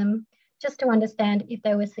hear them, just to understand if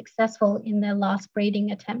they were successful in their last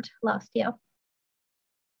breeding attempt last year.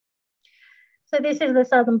 So this is the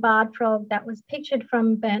southern barred frog that was pictured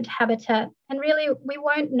from burnt habitat. And really, we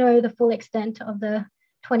won't know the full extent of the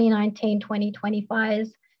 2019-2020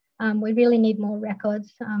 fires. We really need more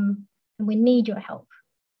records, and we need your help.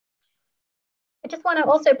 I just want to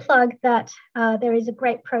also plug that there is a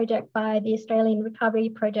great project by the Australian Recovery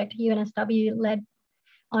Project, UNSW, led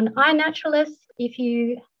on iNaturalist. If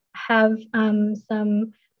you have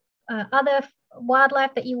some other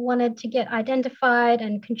wildlife that you wanted to get identified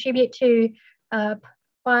and contribute to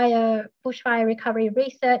bushfire recovery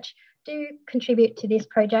research, do contribute to this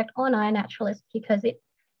project on iNaturalist, because it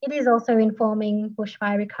is also informing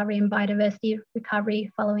bushfire recovery and biodiversity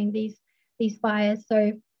recovery following these fires.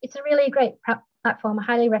 So it's a really great platform. I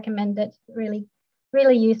highly recommend it. Really,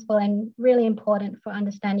 really useful and really important for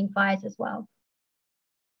understanding fires as well.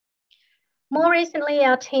 More recently,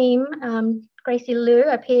 our team, Gracie Liu,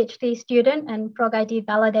 a PhD student and FrogID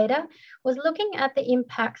validator, was looking at the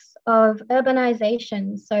impacts of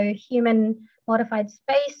urbanization, so human modified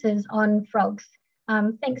spaces on frogs.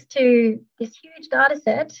 Thanks to this huge data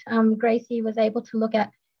set, Gracie was able to look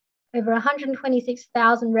at over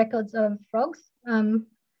 126,000 records of frogs on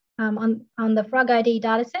the FrogID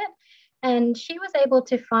dataset, and she was able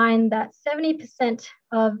to find that 70%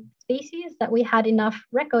 of species that we had enough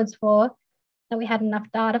records for, that we had enough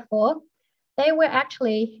data for, they were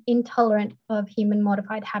actually intolerant of human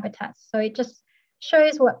modified habitats. So it just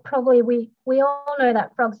shows what probably we all know,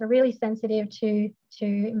 that frogs are really sensitive to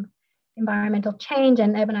environmental change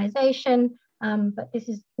and urbanization, but this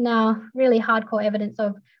is now really hardcore evidence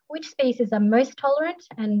of which species are most tolerant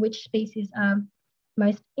and which species are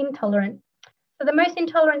most intolerant. So the most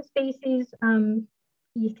intolerant species,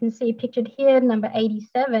 you can see pictured here, number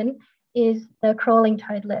 87, is the crawling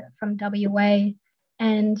toadlet from WA,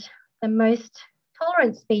 and the most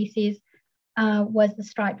tolerant species was the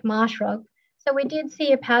striped marsh frog. So we did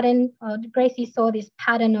see a pattern, Gracie saw this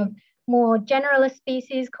pattern of more generalist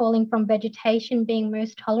species calling from vegetation being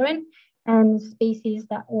most tolerant, and species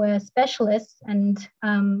that were specialists and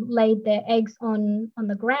laid their eggs on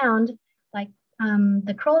the ground, like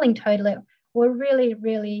the crawling toadlet, were really,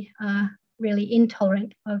 really, really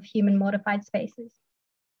intolerant of human modified spaces.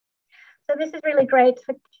 So this is really great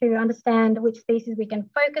to understand which species we can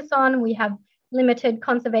focus on. We have limited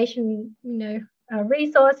conservation,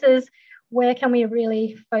 resources. Where can we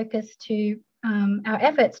really focus to our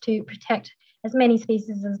efforts to protect as many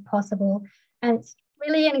species as possible? And it's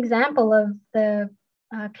really an example of the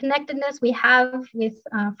connectedness we have with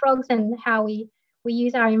frogs, and how we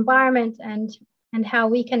use our environment, and how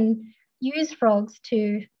we can use frogs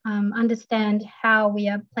to understand how we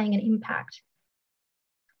are playing an impact.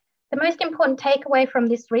 The most important takeaway from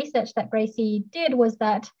this research that Gracie did was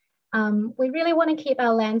that we really want to keep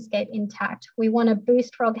our landscape intact. We want to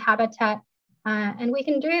boost frog habitat, and we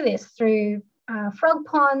can do this through frog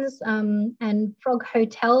ponds and frog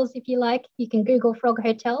hotels, if you like. You can Google frog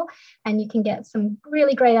hotel and you can get some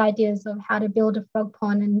really great ideas of how to build a frog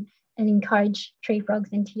pond and encourage tree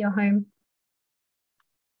frogs into your home.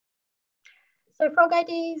 So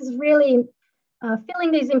FrogID is really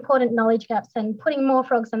filling these important knowledge gaps and putting more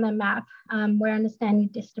frogs on the map. We're understanding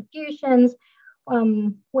distributions,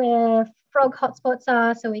 where frog hotspots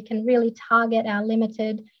are, so we can really target our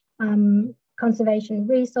limited conservation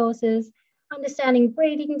resources, understanding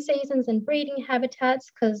breeding seasons and breeding habitats,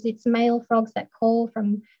 because it's male frogs that call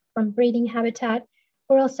from breeding habitat.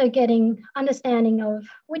 We're also getting understanding of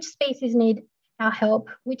which species need our help,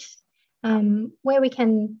 where we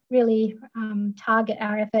can really target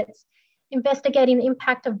our efforts, investigating the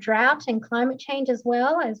impact of drought and climate change as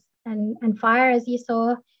well and fire, as you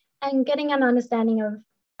saw, and getting an understanding of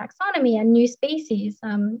taxonomy and new species,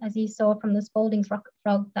 as you saw from the Spalding's rocket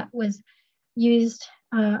frog that was used,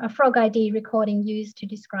 a FrogID recording used to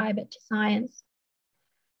describe it to science.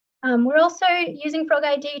 We're also using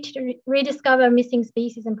FrogID to rediscover missing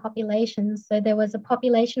species and populations. So there was a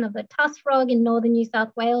population of the tusk frog in northern New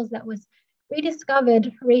South Wales that was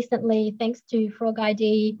rediscovered recently thanks to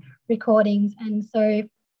FrogID recordings. And so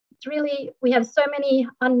it's really, we have so many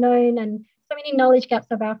unknown and so many knowledge gaps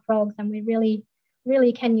of our frogs, and we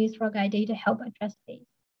really can use FrogID to help address these.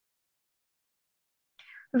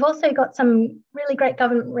 We've also got some really great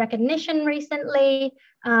government recognition recently.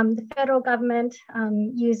 The federal government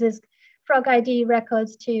uses FrogID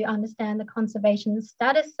records to understand the conservation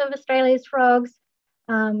status of Australia's frogs.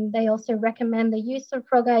 They also recommend the use of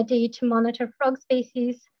FrogID to monitor frog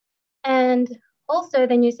species. And also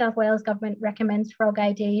the New South Wales government recommends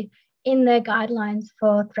FrogID in their guidelines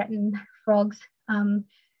for threatened frogs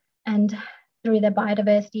and through their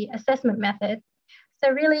biodiversity assessment method. So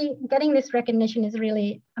really getting this recognition is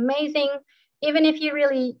really amazing. Even if you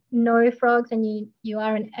really know frogs and you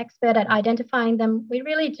are an expert at identifying them, we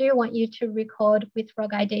really do want you to record with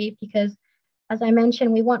FrogID because, as I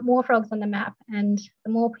mentioned, we want more frogs on the map, and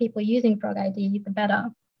the more people using FrogID, the better.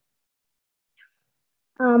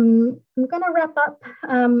 I'm going to wrap up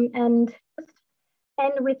and just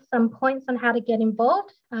end with some points on how to get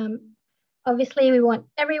involved. Obviously, we want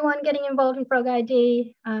everyone getting involved in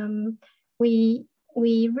FrogID.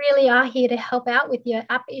 We really are here to help out with your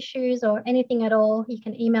app issues or anything at all. You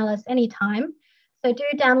can email us anytime. So do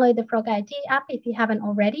download the FrogID app if you haven't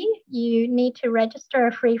already. You need to register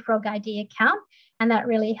a free FrogID account, and that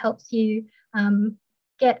really helps you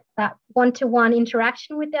get that one-to-one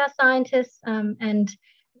interaction with our scientists, and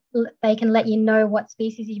they can let you know what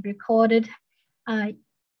species you've recorded.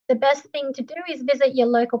 The best thing to do is visit your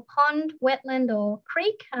local pond, wetland, or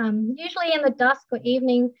creek, usually in the dusk or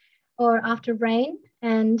evening or after rain,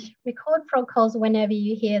 and record frog calls whenever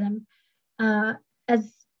you hear them.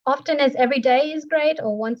 As often as every day is great,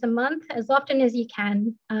 or once a month, as often as you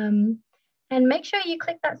can. And make sure you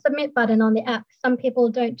click that submit button on the app. Some people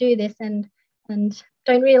don't do this and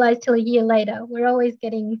don't realize till a year later. We're always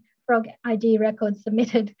getting FrogID records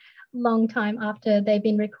submitted long time after they've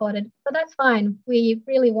been recorded, but that's fine. We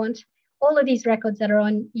really want all of these records that are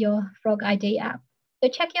on your FrogID app. So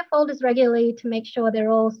check your folders regularly to make sure they're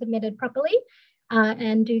all submitted properly,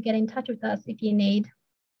 and do get in touch with us if you need.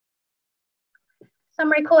 Some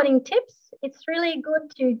recording tips. It's really good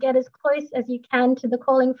to get as close as you can to the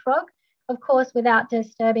calling frog, of course, without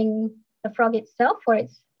disturbing the frog itself or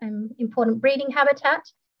its important breeding habitat.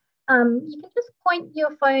 You can just point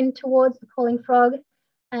your phone towards the calling frog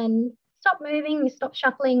and stop moving, stop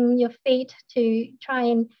shuffling your feet to try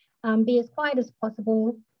and be as quiet as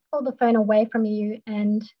possible. Pull the phone away from you,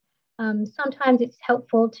 and sometimes it's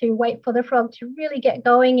helpful to wait for the frog to really get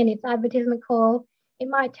going in its advertisement call. It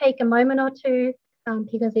might take a moment or two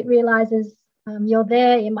because it realizes you're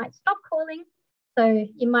there. It might stop calling, so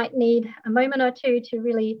you might need a moment or two to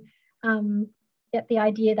really get the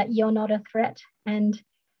idea that you're not a threat. And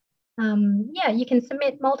yeah, you can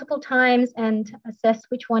submit multiple times and assess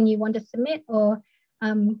which one you want to submit, or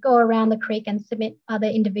go around the creek and submit other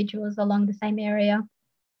individuals along the same area.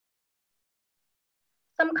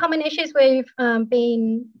 Some common issues we've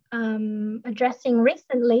been addressing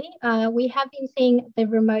recently, we have been seeing the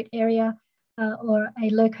remote area or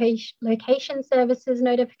a location services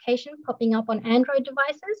notification popping up on Android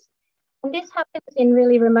devices. And this happens in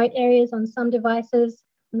really remote areas on some devices.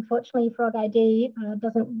 Unfortunately, FrogID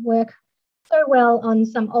doesn't work so well on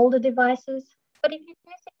some older devices. But if you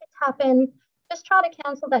do see this happen, just try to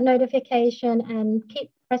cancel that notification and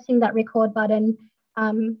keep pressing that record button.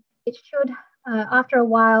 It should, after a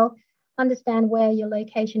while, understand where your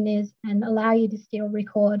location is and allow you to still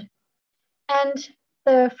record. And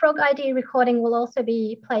the FrogID recording will also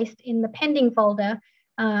be placed in the pending folder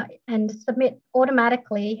and submit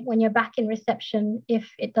automatically when you're back in reception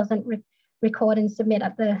if it doesn't record and submit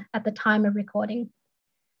at the time of recording.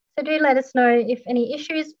 So do let us know if any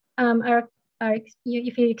issues are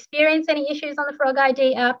if you experience any issues on the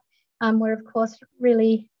FrogID app, we're of course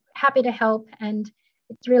really happy to help, and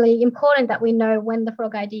it's really important that we know when the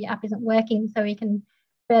FrogID app isn't working so we can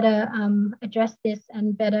better address this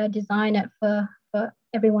and better design it for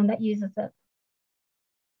everyone that uses it.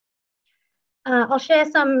 I'll share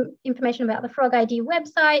some information about the FrogID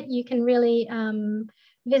website. You can really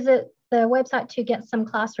visit the website to get some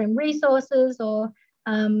classroom resources or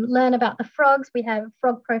learn about the frogs. We have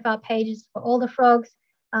frog profile pages for all the frogs.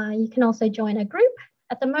 You can also join a group.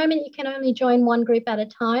 At the moment, you can only join one group at a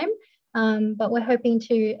time, but we're hoping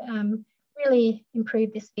to really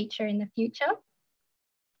improve this feature in the future.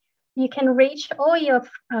 You can reach all your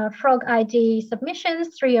FrogID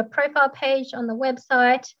submissions through your profile page on the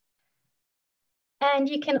website. And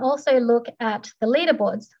you can also look at the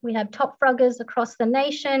leaderboards. We have top froggers across the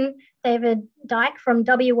nation. David Dyke from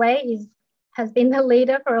WA has been the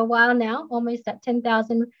leader for a while now, almost at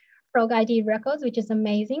 10,000 FrogID records, which is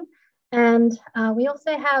amazing. And we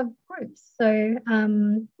also have groups. So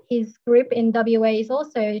his group in WA is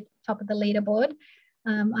also top of the leaderboard,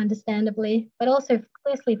 understandably, but also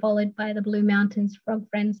closely followed by the Blue Mountains, Frog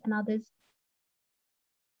Friends and others.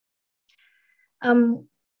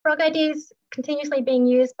 FrogID is continuously being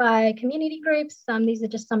used by community groups. These are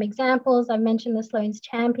just some examples. I mentioned the Sloan's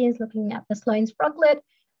Champions looking at the Sloan's Froglet.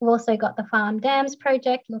 We've also got the Farm Dams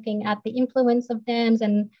Project looking at the influence of dams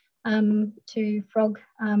and to frog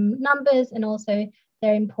numbers, and also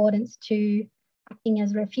their importance to acting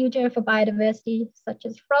as a refugia for biodiversity such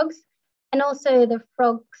as frogs, and also the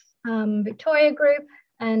Frogs Victoria group.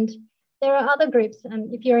 And there are other groups,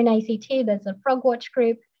 and if you're in ACT, there's a Frog Watch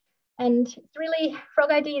group. And it's really,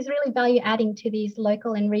 FrogID is really value adding to these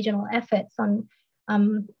local and regional efforts on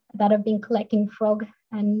that have been collecting frog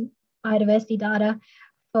and biodiversity data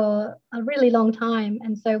for a really long time.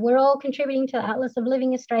 And so we're all contributing to the Atlas of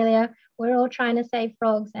Living Australia. We're all trying to save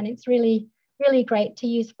frogs, and it's really, really great to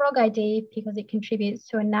use FrogID because it contributes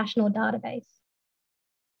to a national database.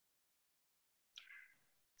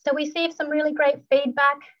 So we received some really great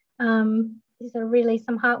feedback. These are really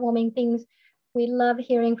some heartwarming things. We love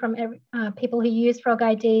hearing from people who use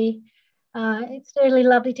FrogID. It's really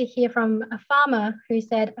lovely to hear from a farmer who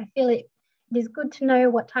said, I feel it is good to know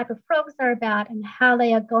what type of frogs are about and how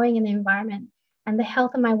they are going in the environment, and the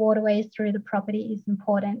health of my waterways through the property is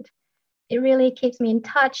important. It really keeps me in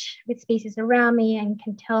touch with species around me and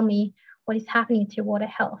can tell me what is happening to water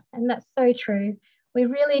health. And that's so true. We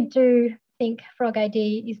really do think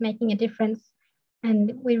FrogID is making a difference,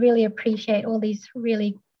 and we really appreciate all these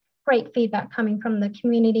really great feedback coming from the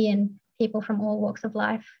community and people from all walks of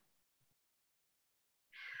life.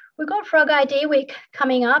 We've got FrogID Week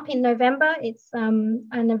coming up in November. It's an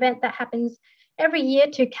event that happens every year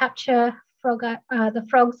to capture the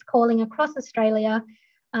frogs calling across Australia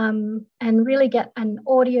and really get an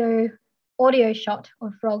audio shot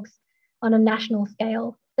of frogs on a national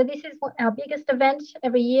scale. So this is our biggest event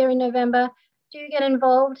every year in November. Do get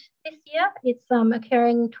involved this year. It's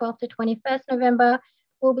occurring 12th to 21st November.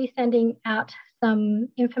 We'll be sending out some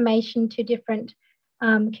information to different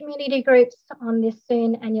community groups on this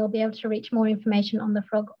soon, and you'll be able to reach more information on the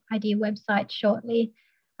FrogID website shortly.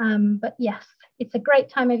 But yes, it's a great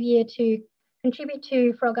time of year to contribute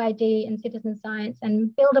to FrogID and citizen science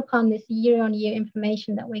and build upon this year-on-year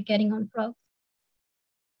information that we're getting on frogs.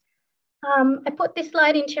 I put this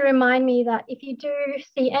slide in to remind me that if you do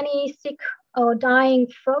see any sick or dying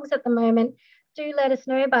frogs at the moment, do let us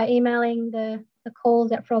know by emailing the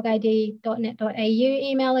calls@frogid.net.au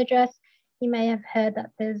email address. You may have heard that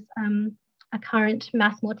there's a current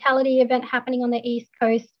mass mortality event happening on the East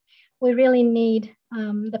Coast. We really need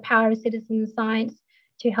the power of citizen science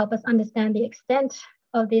to help us understand the extent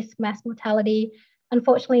of this mass mortality.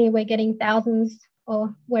 Unfortunately, we're getting thousands,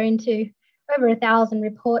 or we're into over 1,000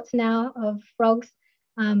 reports now of frogs,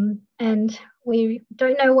 and we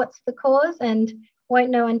don't know what's the cause and won't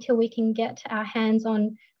know until we can get our hands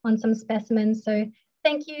on some specimens. So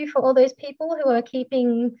thank you for all those people who are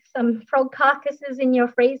keeping some frog carcasses in your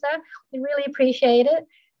freezer. We really appreciate it.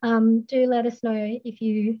 Do let us know if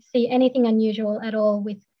you see anything unusual at all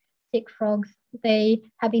with sick frogs. They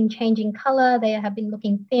have been changing colour, they have been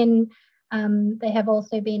looking thin, they have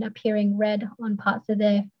also been appearing red on parts of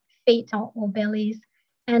their feet or bellies,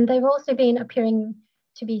 and they've also been appearing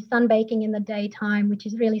to be sunbaking in the daytime, which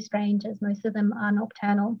is really strange as most of them are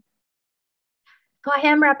nocturnal. So I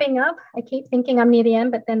am wrapping up. I keep thinking I'm near the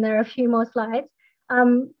end, but then there are a few more slides.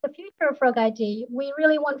 The future of FrogID, we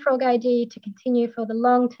really want FrogID to continue for the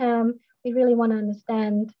long term. We really want to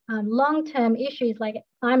understand long-term issues like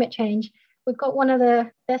climate change. We've got one of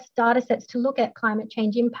the best data sets to look at climate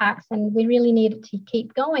change impacts, and we really need it to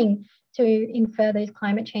keep going to infer those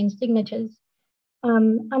climate change signatures.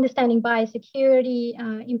 Understanding biosecurity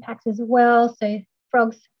impacts as well. So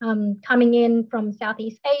frogs coming in from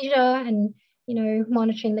Southeast Asia and, you know,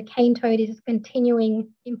 monitoring the cane toad is a continuing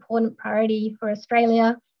important priority for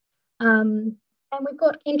Australia. And we've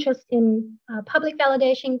got interest in public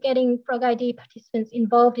validation. Getting FrogID participants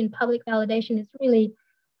involved in public validation is really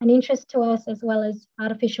an interest to us, as well as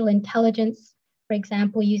artificial intelligence, for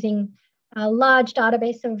example, using a large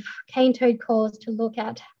database of cane toad calls to look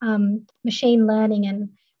at machine learning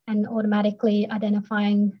and automatically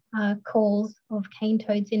identifying calls of cane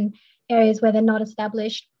toads in areas where they're not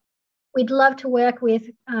established. We'd love to work with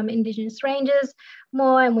Indigenous rangers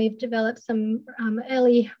more, and we've developed some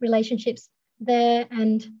early relationships there.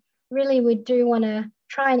 And really, we do want to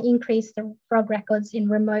try and increase the frog records in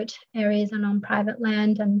remote areas and on private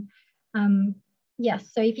land. And yes,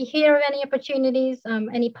 so if you hear of any opportunities,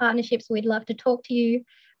 any partnerships, we'd love to talk to you.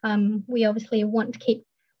 We obviously want to keep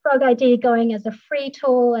FrogID going as a free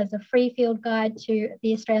tool, as a free field guide to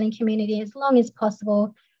the Australian community as long as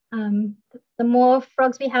possible. The more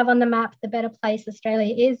frogs we have on the map, the better place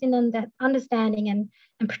Australia is in understanding and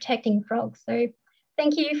protecting frogs. So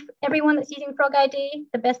thank you everyone that's using FrogID.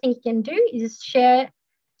 The best thing you can do is share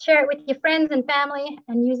it with your friends and family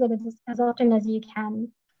and use it as often as you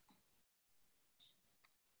can.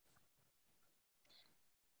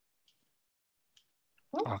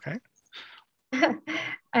 Okay.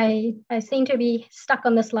 I seem to be stuck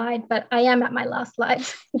on the slide, but I am at my last slide.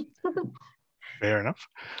 Fair enough.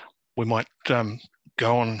 We might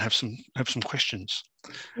go on and have some questions.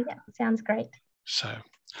 Yeah, sounds great. So,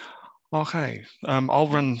 okay,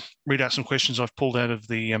 I'll read out some questions I've pulled out of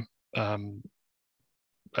the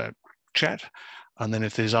chat, and then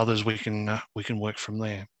if there's others, we can work from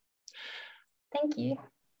there. Thank you.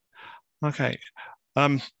 Okay.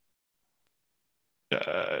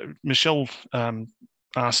 Michelle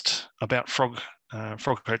asked about frog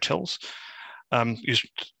hotels.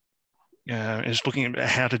 Is looking at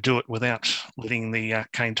how to do it without letting the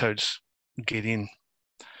cane toads get in.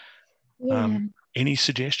 Yeah. Any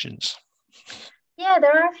suggestions? Yeah,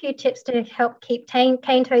 there are a few tips to help keep cane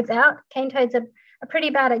toads out. Cane toads are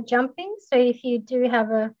pretty bad at jumping, so if you do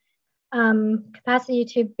have a capacity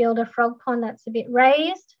to build a frog pond that's a bit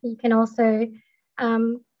raised, you can also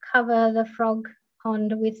cover the frog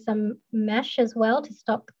pond with some mesh as well to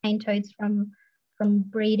stop the cane toads from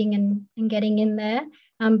breeding and getting in there.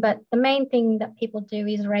 But the main thing that people do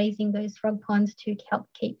is raising those frog ponds to help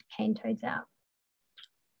keep cane toads out.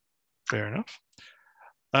 Fair enough.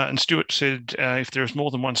 And Stuart said, if there is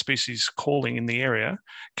more than one species calling in the area,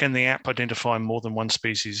 can the app identify more than one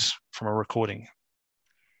species from a recording?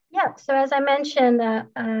 Yeah, so as I mentioned,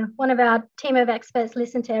 one of our team of experts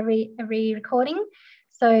listen to every recording.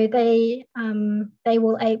 So they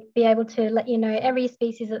will be able to let you know every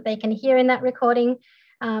species that they can hear in that recording.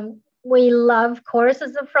 We love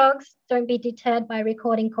choruses of frogs. Don't be deterred by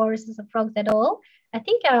recording choruses of frogs at all. I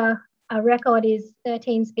think our record is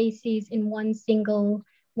 13 species in one single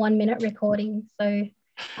 1 minute recording. So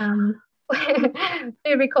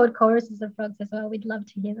we record choruses of frogs as well. We'd love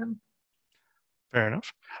to hear them. Fair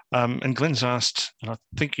enough. And Glenn's asked, and I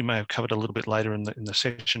think you may have covered a little bit later in the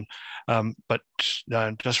session, but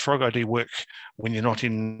does FrogID work when you're not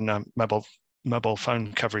in mobile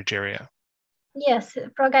phone coverage area? Yes,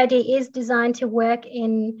 FrogID is designed to work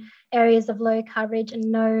in areas of low coverage and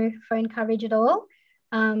no phone coverage at all.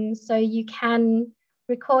 So you can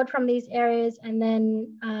record from these areas and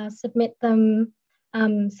then submit them.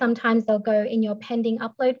 Sometimes they'll go in your pending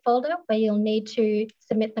upload folder where you'll need to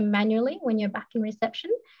submit them manually when you're back in reception.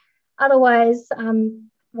 Otherwise,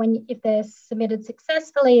 if they're submitted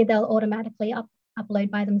successfully, they'll automatically upload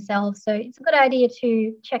by themselves. So it's a good idea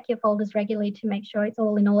to check your folders regularly to make sure it's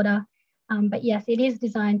all in order. But yes, it is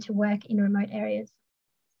designed to work in remote areas.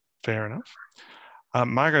 Fair enough.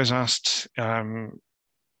 Margot's asked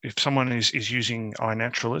if someone is using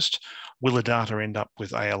iNaturalist, will the data end up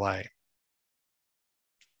with ALA?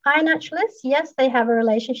 iNaturalist, yes, they have a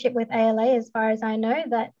relationship with ALA as far as I know,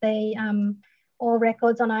 that they all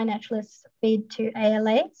records on iNaturalist feed to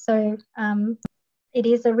ALA. So it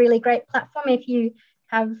is a really great platform. If you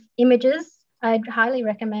have images, I'd highly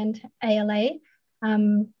recommend ALA.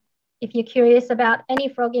 If you're curious about any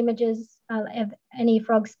frog images, any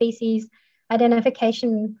frog species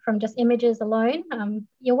identification from just images alone,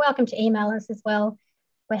 you're welcome to email us as well.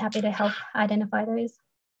 We're happy to help identify those.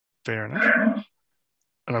 Fair enough.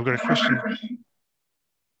 And I've got a question.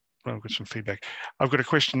 Well, I've got some feedback. I've got a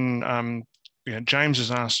question. James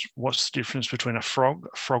has asked, what's the difference between a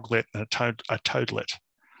froglet and a toadlet?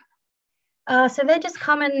 So they're just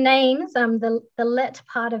common names. The let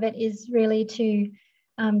part of it is really to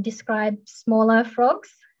describe smaller frogs,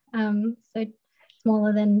 so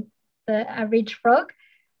smaller than the average frog.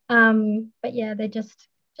 But yeah, they're just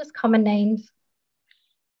common names.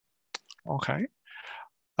 Okay.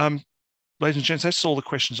 Ladies and gents, that's all the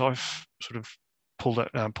questions I've sort of pulled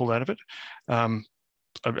out of it.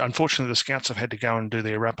 Unfortunately, the Scouts have had to go and do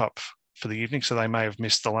their wrap-up for the evening, so they may have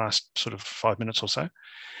missed the last sort of 5 minutes or so.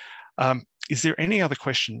 Is there any other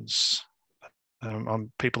questions?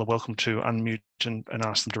 People are welcome to unmute and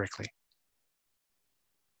ask them directly.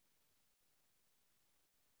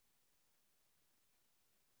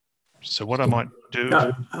 So what I might do...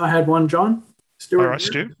 I had one, John. Stuart. All right,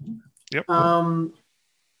 Stu. Yep.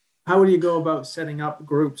 How would you go about setting up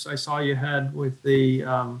groups? I saw you had with the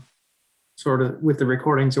with the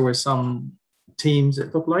recordings, there were some teams,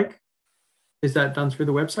 it looked like. Is that done through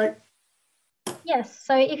the website? Yes.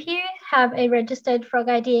 So if you have a registered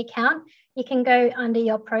FrogID account, you can go under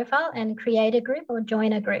your profile and create a group or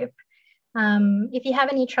join a group. If you have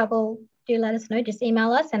any trouble, do let us know. Just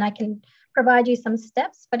email us and I can provide you some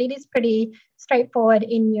steps, but it is pretty straightforward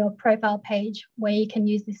in your profile page where you can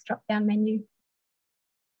use this drop-down menu.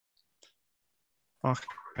 Okay.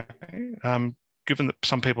 Given that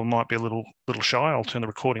some people might be a little shy, I'll turn the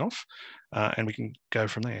recording off and we can go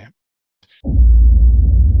from there.